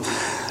saying,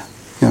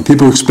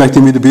 people are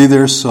expecting me to be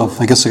there, so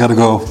I guess I got to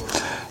go.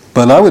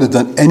 But I would have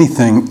done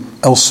anything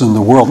else in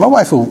the world. My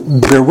wife will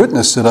bear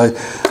witness that I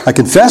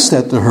confessed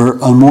that to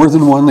her on more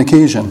than one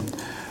occasion.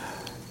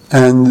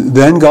 And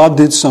then God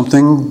did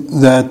something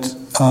that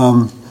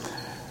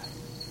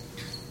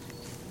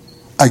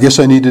I guess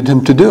I needed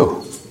him to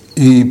do.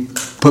 He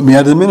put me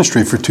out of the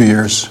ministry for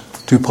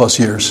 2+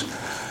 years.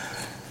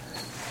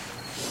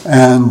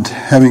 And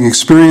having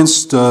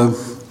experienced not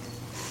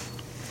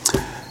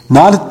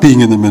being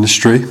in the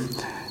ministry,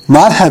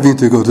 not having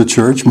to go to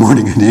church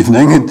morning and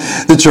evening, and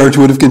the church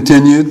would have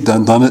continued,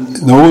 done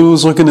it. No one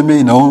was looking at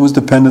me. No one was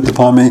dependent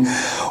upon me.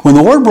 When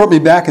the Lord brought me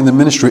back in the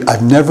ministry,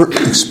 I've never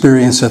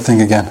experienced that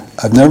thing again.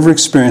 I've never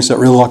experienced that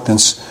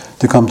reluctance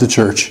to come to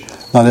church.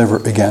 Not ever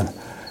again.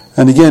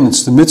 And again,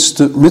 it's the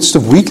midst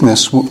of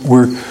weakness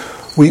where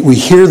we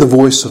hear the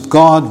voice of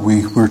God.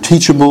 We're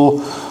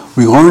teachable.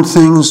 We learn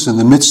things in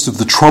the midst of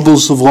the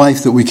troubles of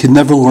life that we can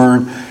never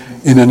learn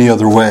in any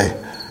other way.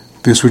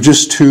 Because we're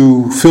just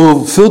too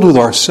filled with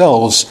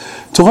ourselves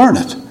to learn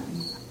it.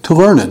 To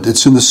learn it.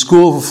 It's in the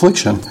school of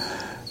affliction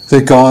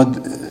that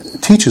God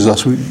teaches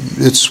us.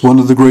 It's one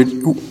of the great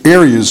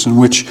areas in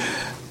which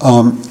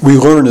we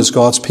learn as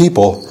God's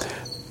people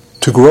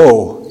to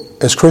grow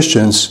as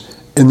Christians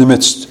in the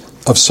midst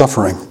of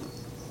suffering.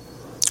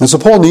 And so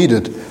Paul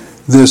needed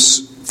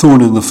this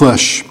thorn in the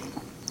flesh.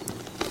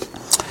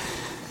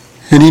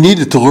 And he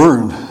needed to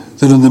learn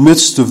that in the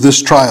midst of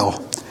this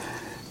trial,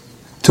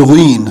 to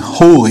lean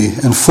wholly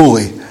and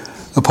fully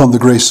upon the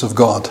grace of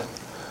God.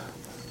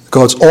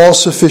 God's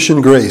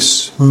all-sufficient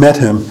grace met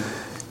him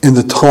in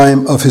the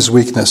time of his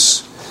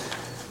weakness.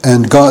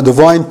 And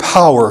divine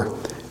power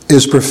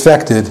is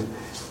perfected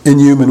in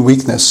human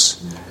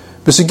weakness.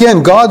 Because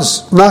again,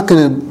 God's not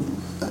going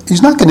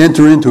to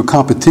enter into a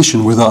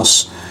competition with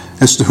us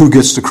as to who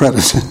gets the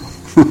credit.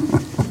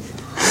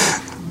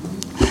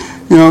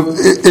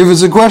 If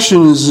it's a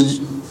question,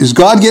 is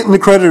God getting the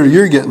credit or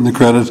you're getting the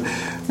credit?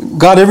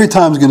 God every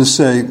time is going to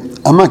say,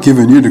 I'm not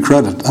giving you the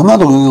credit. I'm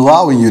not only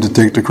allowing you to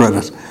take the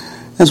credit.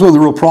 That's one of the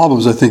real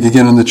problems, I think,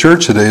 again, in the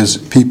church today is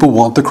people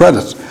want the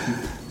credit.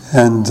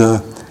 And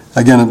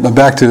again,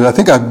 back to, I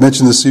think I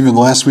mentioned this even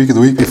last week or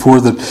the week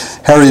before, that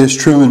Harry S.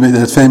 Truman made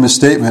that famous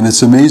statement,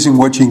 it's amazing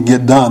what you can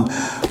get done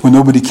when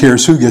nobody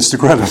cares who gets the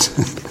credit.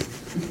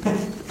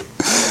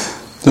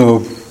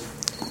 So,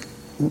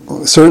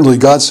 certainly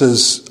God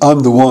says,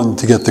 I'm the one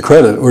to get the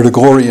credit, or to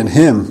glory in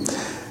Him.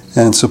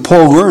 And so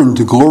Paul learned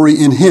to glory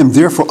in Him.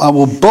 Therefore, I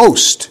will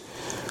boast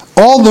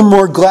all the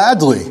more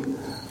gladly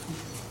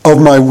of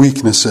my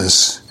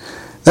weaknesses.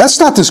 That's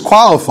not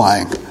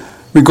disqualifying.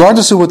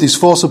 Regardless of what these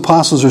false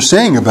apostles are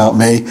saying about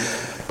me,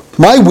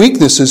 my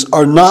weaknesses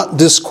are not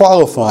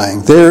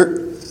disqualifying. They're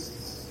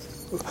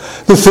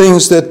the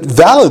things that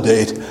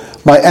validate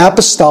my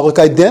apostolic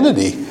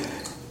identity.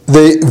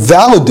 They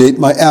validate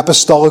my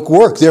apostolic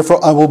work.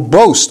 Therefore, I will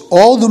boast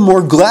all the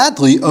more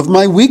gladly of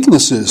my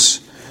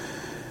weaknesses,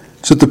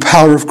 so that the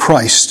power of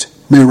Christ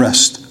may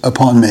rest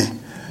upon me.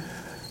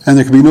 And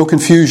there can be no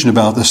confusion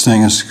about this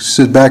thing. As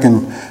said back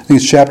in, I think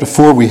it's chapter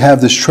 4, we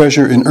have this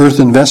treasure in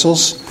earthen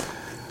vessels,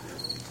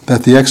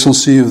 that the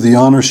excellency of the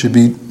honor should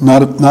be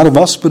not of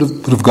us, but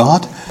of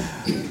God.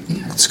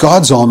 It's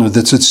God's honor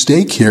that's at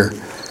stake here.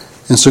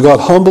 And so God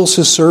humbles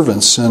His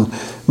servants and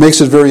makes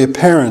it very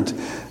apparent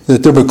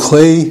that they're but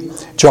clay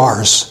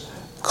jars,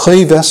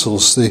 clay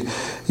vessels.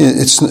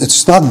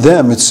 It's not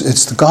them.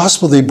 It's the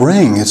gospel they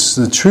bring. It's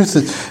the truth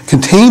that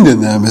contained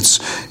in them.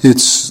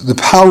 It's the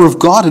power of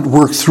God at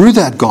work through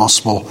that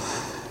gospel.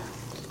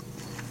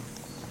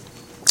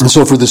 And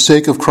so for the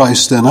sake of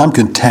Christ, then, I'm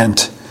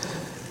content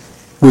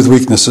with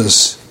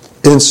weaknesses,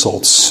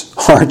 insults,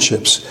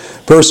 hardships,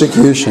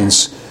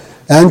 persecutions,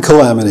 and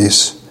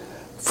calamities.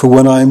 For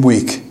when I am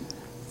weak,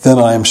 then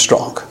I am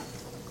strong.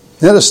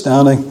 Isn't that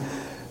astounding?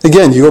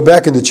 Again, you go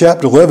back into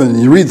chapter 11 and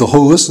you read the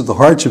whole list of the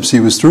hardships he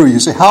was through. You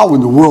say, how in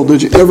the world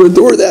did you ever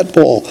endure that,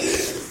 Paul?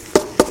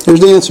 Here's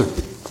the answer.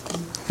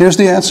 Here's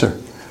the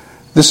answer.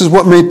 This is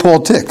what made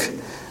Paul tick.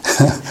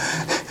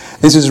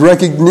 It's his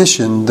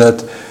recognition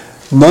that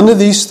none of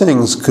these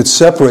things could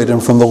separate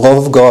him from the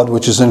love of God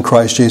which is in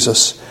Christ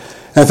Jesus.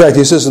 In fact,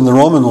 he says in the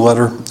Roman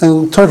letter,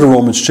 and turn to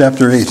Romans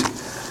chapter 8.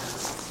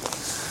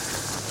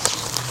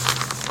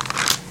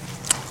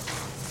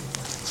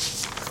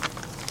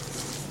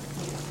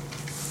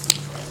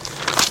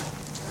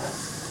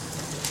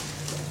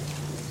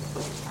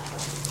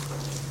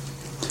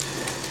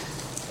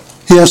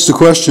 He asks the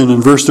question in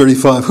verse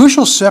 35, who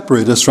shall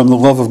separate us from the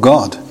love of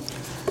God?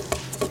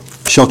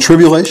 Shall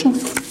tribulation,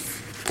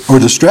 or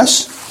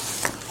distress,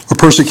 or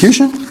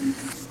persecution,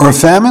 or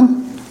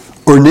famine,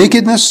 or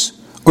nakedness,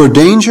 or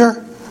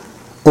danger,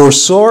 or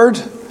sword?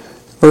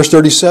 Verse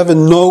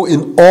 37, no,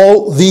 in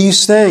all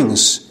these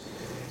things,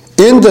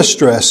 in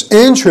distress,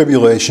 in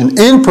tribulation,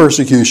 in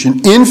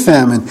persecution, in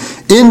famine,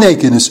 in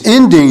nakedness,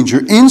 in danger,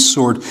 in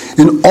sword,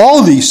 in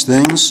all these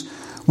things,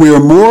 we are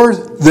more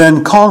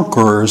than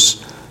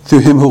conquerors through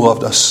Him who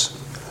loved us.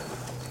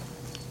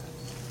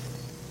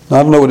 Now,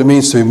 I don't know what it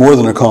means to be more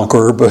than a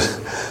conqueror, but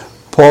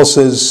Paul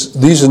says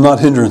these are not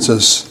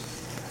hindrances.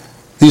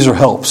 These are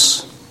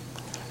helps.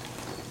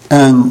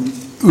 And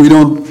we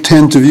don't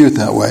tend to view it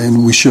that way,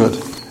 and we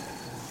should.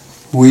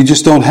 We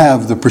just don't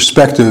have the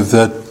perspective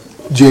that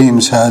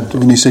James had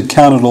when he said,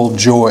 count it all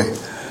joy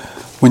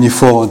when you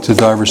fall into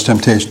diverse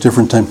temptations,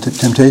 different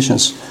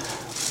temptations.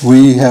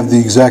 We have the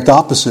exact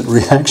opposite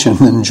reaction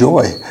than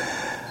joy.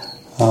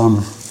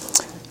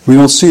 We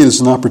don't see it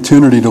as an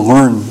opportunity to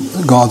learn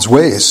God's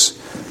ways.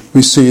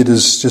 We see it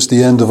as just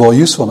the end of all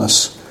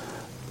usefulness.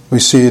 We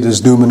see it as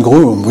doom and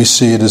gloom. We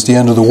see it as the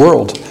end of the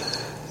world.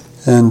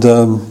 And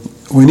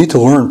we need to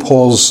learn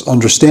Paul's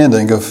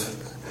understanding of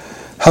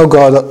how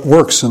God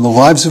works in the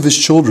lives of his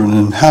children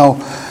and how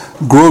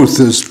growth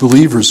as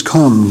believers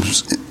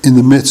comes in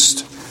the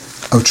midst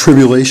of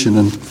tribulation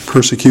and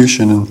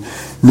persecution and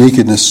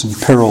nakedness and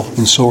peril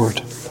and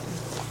sword.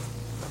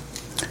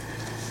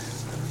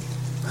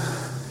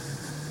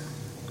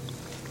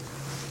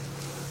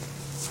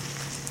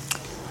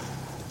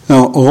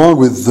 Now, along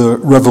with the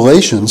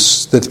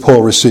revelations that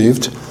Paul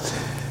received,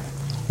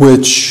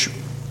 which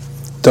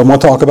don't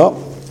want to talk about,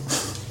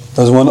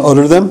 doesn't want to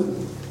utter them,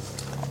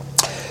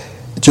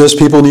 just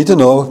people need to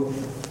know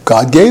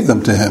God gave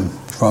them to him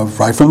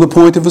right from the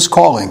point of his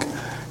calling.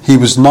 He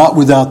was not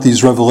without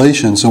these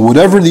revelations, and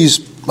whatever these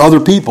other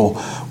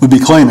people would be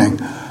claiming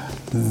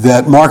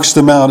that marks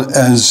them out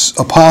as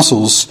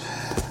apostles,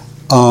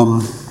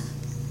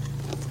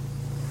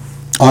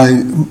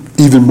 I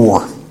even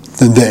more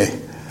than they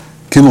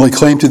can lay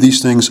claim to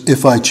these things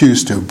if I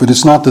choose to, but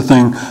it's not the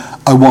thing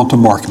I want to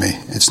mark me.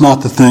 It's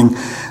not the thing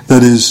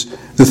that is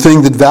the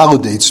thing that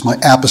validates my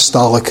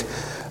apostolic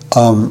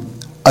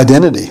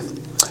identity.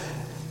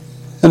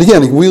 And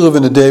again, we live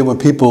in a day when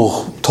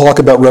people talk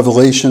about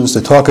revelations, they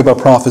talk about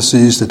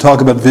prophecies, they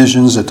talk about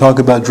visions, they talk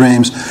about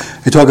dreams,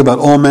 they talk about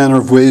all manner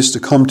of ways to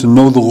come to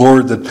know the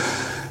Lord that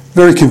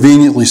very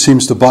conveniently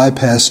seems to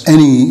bypass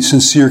any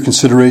sincere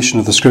consideration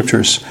of the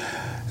Scriptures.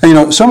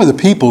 And some of the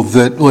people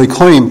that lay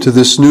claim to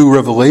this new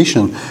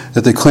revelation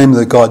that they claim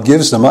that God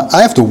gives them,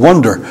 I have to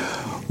wonder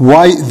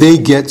why they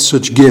get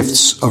such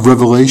gifts of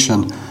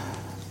revelation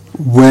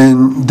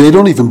when they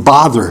don't even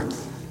bother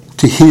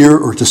to hear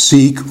or to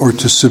seek or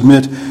to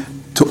submit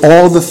to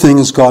all the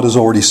things God has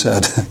already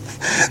said.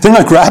 They're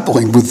not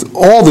grappling with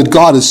all that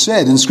God has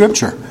said in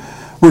Scripture,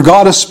 where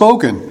God has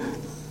spoken.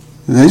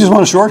 They just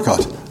want a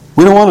shortcut.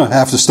 We don't want to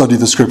have to study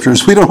the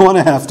Scriptures. We don't want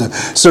to have to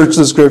search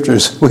the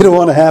Scriptures. We don't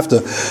want to have to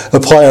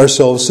apply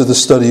ourselves to the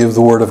study of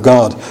the Word of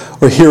God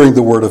or hearing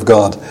the Word of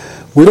God.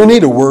 We don't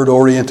need a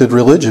word-oriented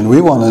religion.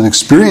 We want an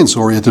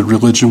experience-oriented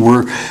religion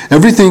where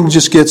everything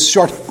just gets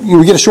short.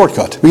 We get a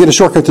shortcut. We get a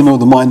shortcut to know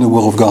the mind and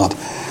will of God.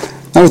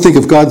 I would think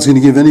if God's going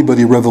to give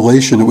anybody a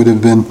revelation, it would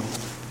have been,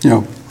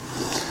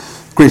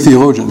 great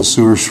theologians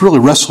who are really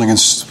wrestling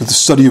with the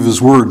study of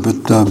His Word. But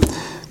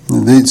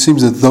it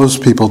seems that those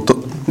people,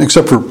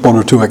 except for one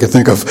or two I can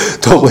think of,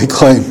 totally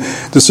claim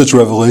to such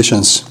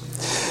revelations.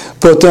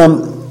 But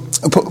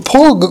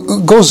Paul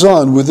goes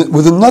on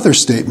with another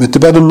statement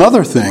about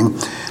another thing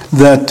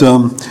that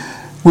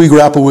we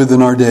grapple with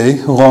in our day,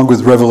 along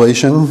with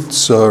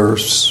revelations or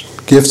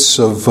gifts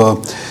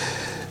of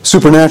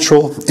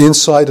supernatural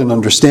insight and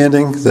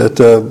understanding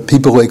that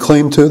people lay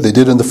claim to. They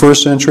did in the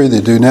first century,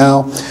 they do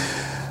now.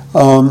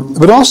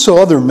 But also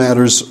other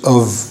matters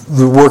of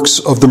the works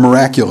of the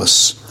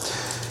miraculous.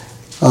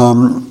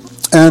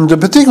 And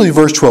particularly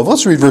verse 12.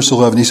 Let's read verse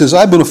 11. He says,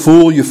 I've been a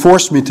fool, you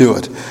forced me to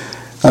it.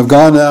 I've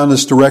gone down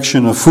this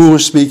direction of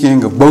foolish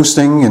speaking, of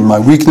boasting in my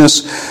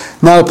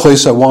weakness. Not a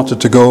place I wanted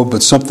to go,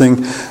 but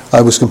something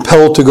I was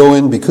compelled to go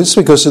in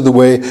because of the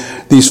way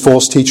these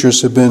false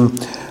teachers have been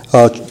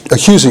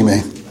accusing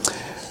me.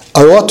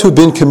 I ought to have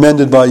been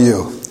commended by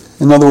you.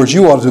 In other words,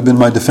 you ought to have been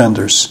my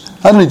defenders.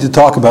 I don't need to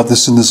talk about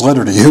this in this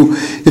letter to you.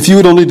 If you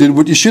had only did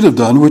what you should have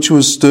done, which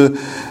was to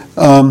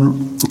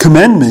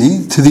commend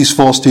me to these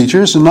false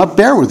teachers and not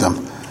bear with them.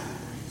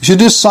 You should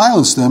just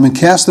silence them and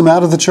cast them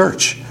out of the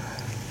church.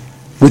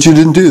 But you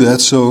didn't do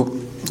that, so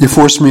you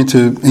forced me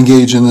to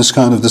engage in this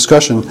kind of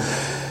discussion.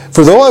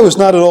 For though I was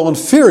not at all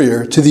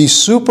inferior to these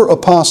super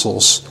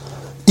apostles,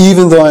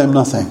 even though I am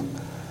nothing.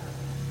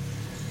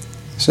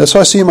 So that's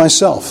how I see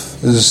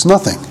myself, as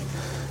nothing.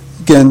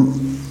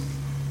 Again,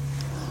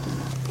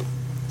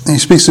 he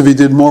speaks of he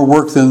did more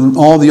work than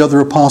all the other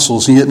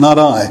apostles, and yet not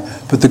I,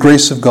 but the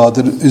grace of God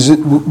that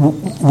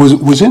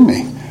was in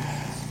me.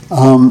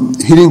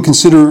 He didn't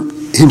consider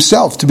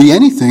himself to be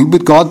anything,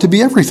 but God to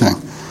be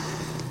everything.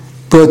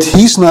 But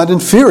he's not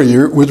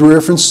inferior with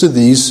reference to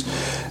these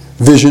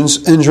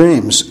visions and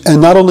dreams.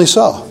 And not only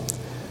so,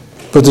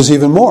 but there's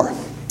even more.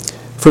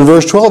 For in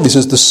verse 12 he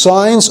says, the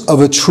signs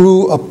of a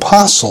true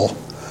apostle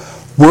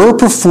were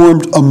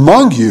performed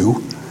among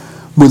you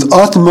with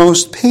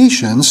utmost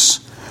patience,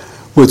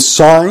 with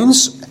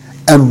signs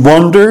and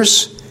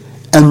wonders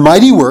and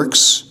mighty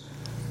works.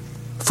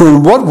 For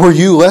in what were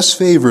you less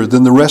favored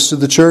than the rest of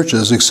the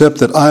churches, except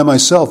that I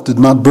myself did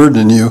not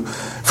burden you?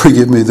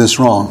 Forgive me this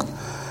wrong.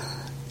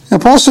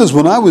 And Paul says,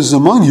 when I was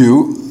among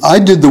you, I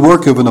did the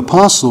work of an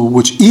apostle,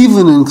 which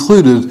even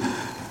included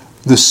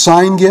the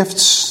sign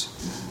gifts,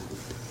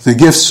 the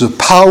gifts of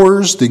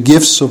powers, the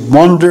gifts of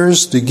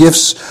wonders, the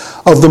gifts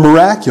of the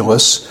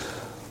miraculous,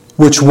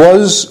 which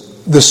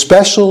was the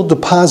special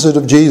deposit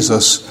of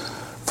Jesus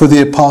for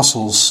the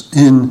apostles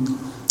in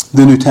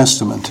the New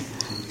Testament.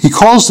 He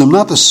calls them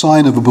not the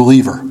sign of a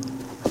believer.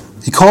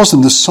 He calls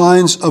them the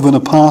signs of an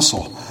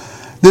apostle.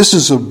 This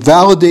is a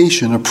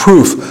validation, a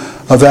proof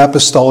of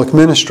apostolic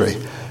ministry.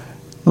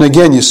 And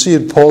again, you see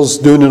it, Paul's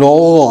doing it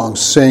all along,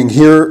 saying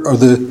here are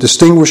the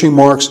distinguishing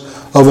marks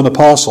of an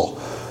apostle.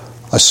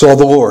 I saw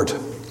the Lord.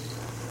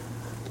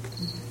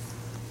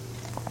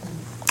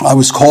 I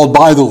was called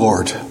by the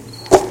Lord.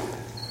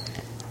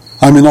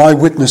 I'm an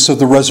eyewitness of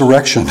the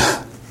resurrection.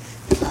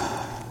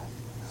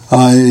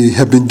 I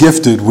have been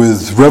gifted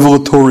with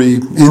revelatory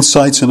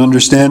insights and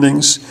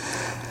understandings,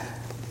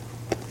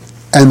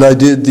 and I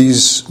did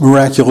these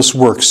miraculous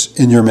works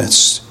in your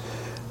midst.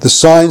 The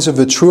signs of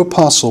a true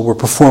apostle were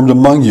performed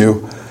among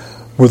you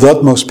with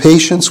utmost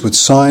patience, with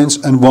signs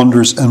and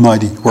wonders and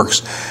mighty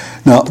works.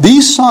 Now,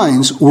 these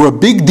signs were a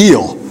big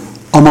deal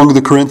among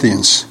the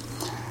Corinthians.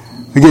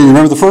 Again, you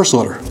remember the first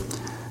letter,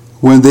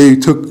 when they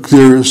took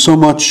their so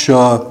much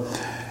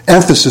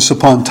emphasis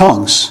upon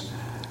tongues.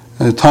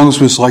 Tongues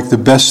was like the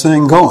best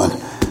thing going.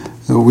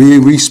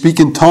 We speak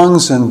in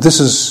tongues, and this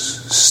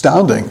is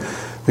astounding.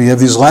 We have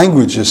these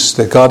languages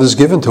that God has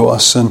given to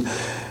us, and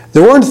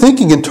they weren't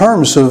thinking in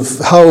terms of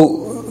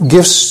how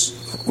gifts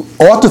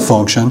ought to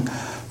function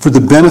for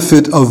the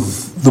benefit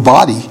of the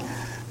body.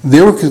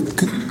 They were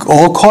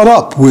all caught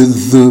up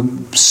with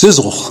the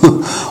sizzle,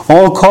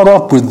 all caught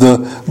up with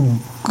the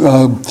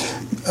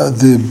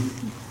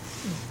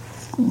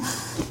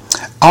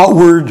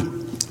outward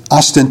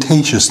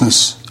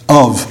ostentatiousness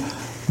of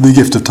the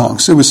gift of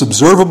tongues. It was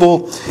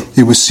observable,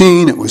 it was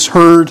seen, it was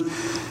heard.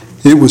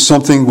 It was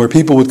something where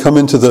people would come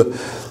into the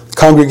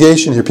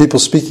congregation, hear people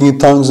speaking in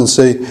tongues and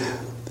say,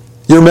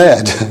 "You're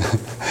mad.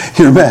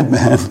 You're a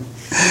madman.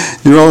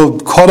 You're all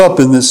caught up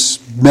in this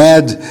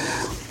mad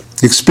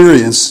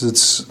experience.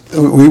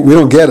 We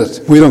don't get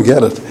it. We don't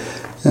get it."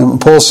 And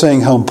Paul's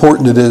saying how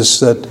important it is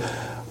that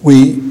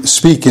we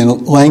speak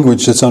in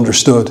language that's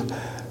understood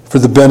for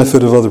the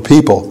benefit of other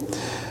people.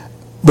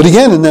 But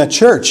again, in that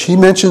church, he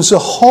mentions a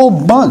whole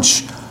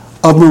bunch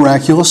of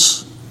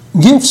miraculous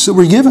gifts that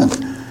were given,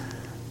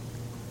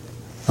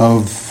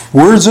 of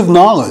words of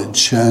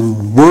knowledge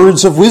and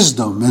words of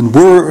wisdom and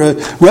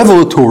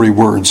revelatory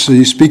words.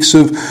 He speaks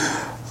of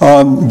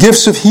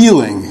gifts of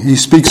healing. He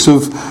speaks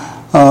of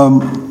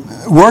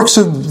works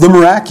of the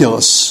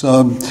miraculous,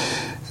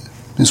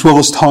 as well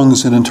as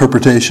tongues and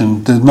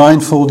interpretation, the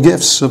ninefold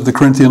gifts of the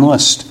Corinthian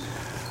list.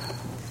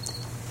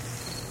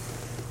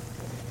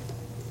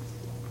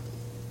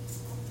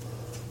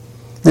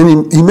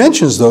 And he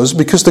mentions those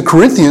because the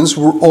Corinthians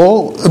were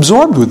all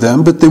absorbed with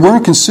them, but they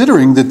weren't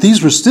considering that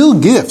these were still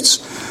gifts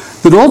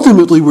that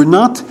ultimately were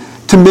not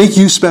to make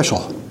you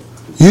special.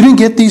 You didn't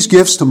get these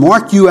gifts to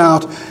mark you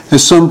out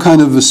as some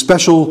kind of a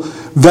special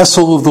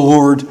vessel of the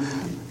Lord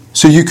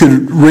so you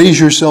could raise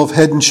yourself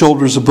head and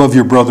shoulders above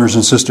your brothers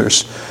and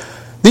sisters.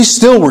 These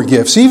still were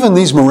gifts, even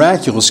these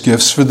miraculous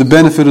gifts, for the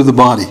benefit of the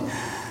body.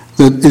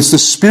 That it's the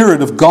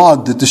Spirit of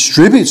God that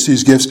distributes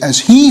these gifts as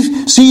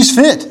He sees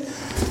fit.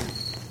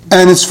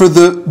 And it's for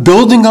the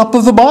building up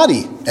of the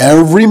body.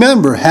 Every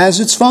member has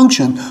its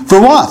function. For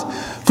what?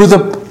 For the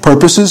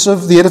purposes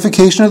of the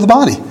edification of the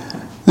body.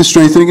 The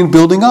strengthening and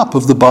building up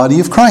of the body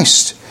of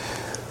Christ.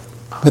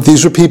 But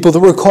these were people that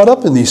were caught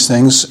up in these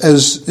things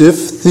as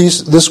if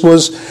this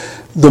was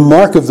the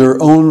mark of their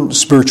own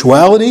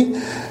spirituality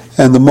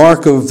and the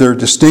mark of their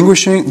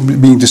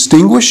being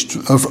distinguished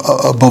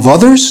above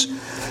others.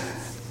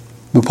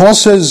 But Paul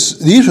says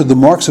these are the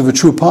marks of a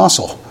true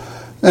apostle.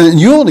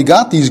 And you only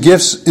got these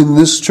gifts in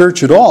this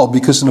church at all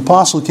because an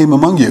apostle came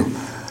among you.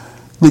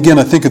 And again,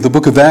 I think of the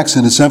book of Acts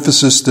and its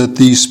emphasis that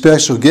these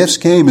special gifts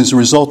came as a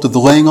result of the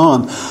laying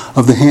on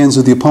of the hands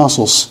of the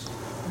apostles.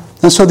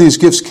 That's how these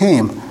gifts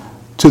came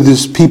to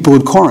these people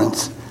in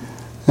Corinth.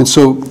 And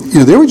so,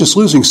 they were just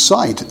losing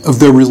sight of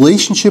their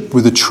relationship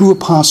with a true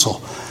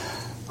apostle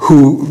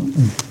who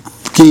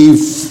gave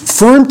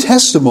firm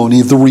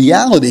testimony of the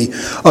reality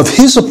of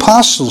his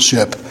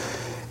apostleship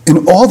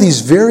in all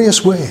these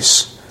various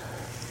ways,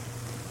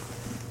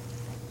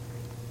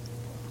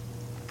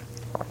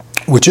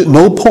 which at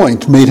no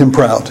point made him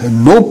proud, at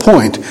no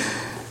point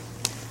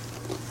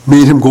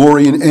made him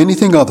glory in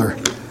anything other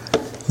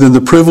than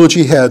the privilege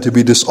he had to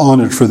be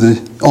dishonored for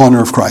the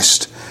honor of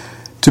Christ,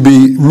 to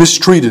be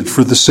mistreated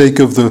for the sake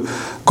of the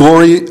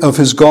glory of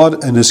his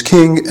God and his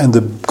King and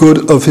the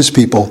good of his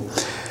people.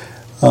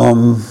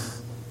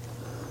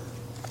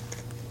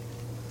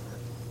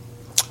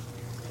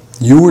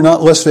 You were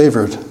not less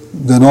favored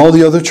than all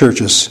the other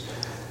churches,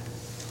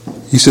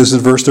 he says in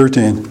verse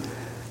 13.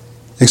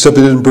 Except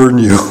it didn't burden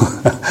you.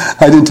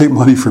 I didn't take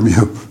money from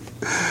you.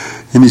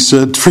 And he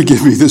said,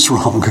 "Forgive me this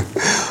wrong."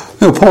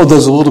 Paul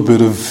does a little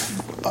bit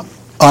of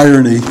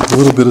irony, a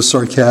little bit of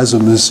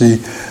sarcasm as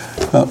he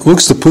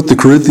looks to put the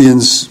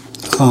Corinthians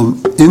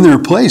in their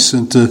place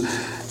and to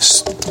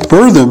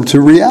spur them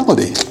to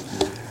reality.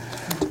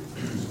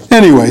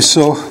 Anyway,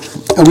 so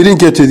we didn't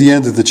get to the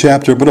end of the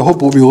chapter, but I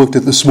hope what we looked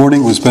at this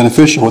morning was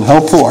beneficial and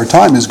helpful. Our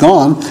time is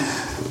gone,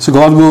 so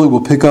God willing,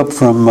 we'll pick up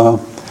from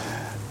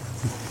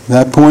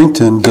that point,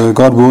 and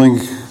God willing,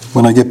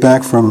 when I get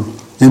back from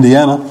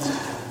Indiana,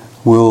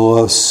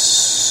 we'll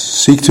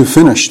seek to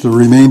finish the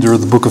remainder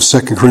of the book of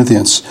 2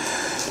 Corinthians.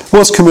 Well,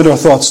 let's commit our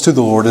thoughts to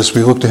the Lord as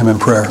we look to Him in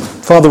prayer.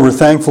 Father, we're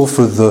thankful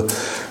for the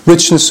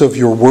richness of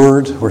your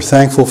word. We're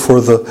thankful for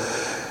the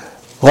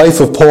life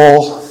of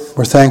Paul.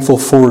 We're thankful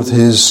for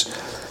his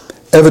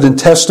evident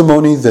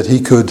testimony that he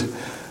could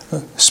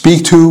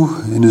speak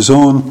to in his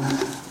own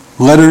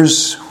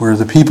letters, where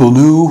the people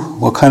knew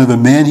what kind of a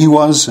man he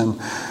was, and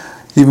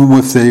even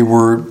if they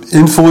were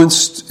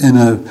influenced in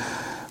a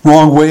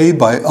wrong way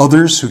by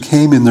others who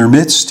came in their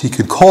midst, he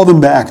could call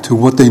them back to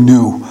what they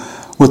knew,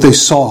 what they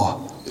saw,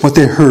 what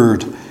they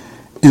heard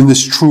in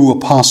this true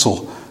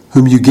apostle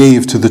whom you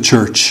gave to the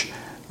church.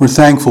 We're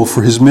thankful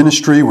for his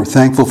ministry. We're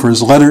thankful for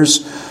his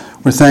letters.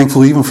 We're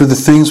thankful even for the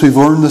things we've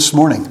learned this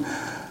morning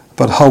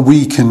about how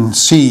we can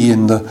see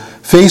in the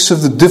face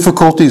of the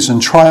difficulties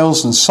and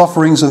trials and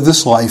sufferings of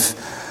this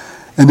life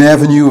an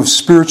avenue of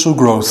spiritual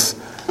growth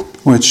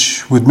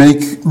which would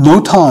make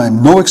no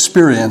time, no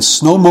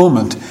experience, no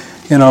moment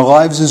in our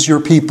lives as your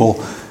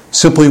people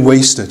simply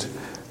wasted.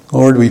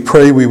 Lord, we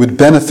pray we would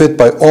benefit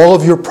by all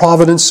of your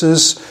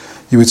providences.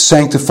 You would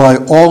sanctify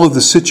all of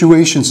the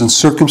situations and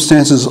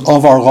circumstances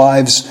of our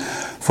lives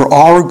for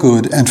our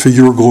good and for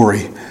your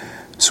glory.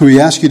 So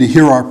we ask you to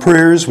hear our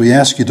prayers. We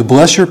ask you to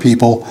bless your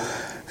people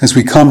as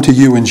we come to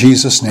you in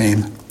Jesus'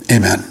 name.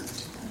 Amen.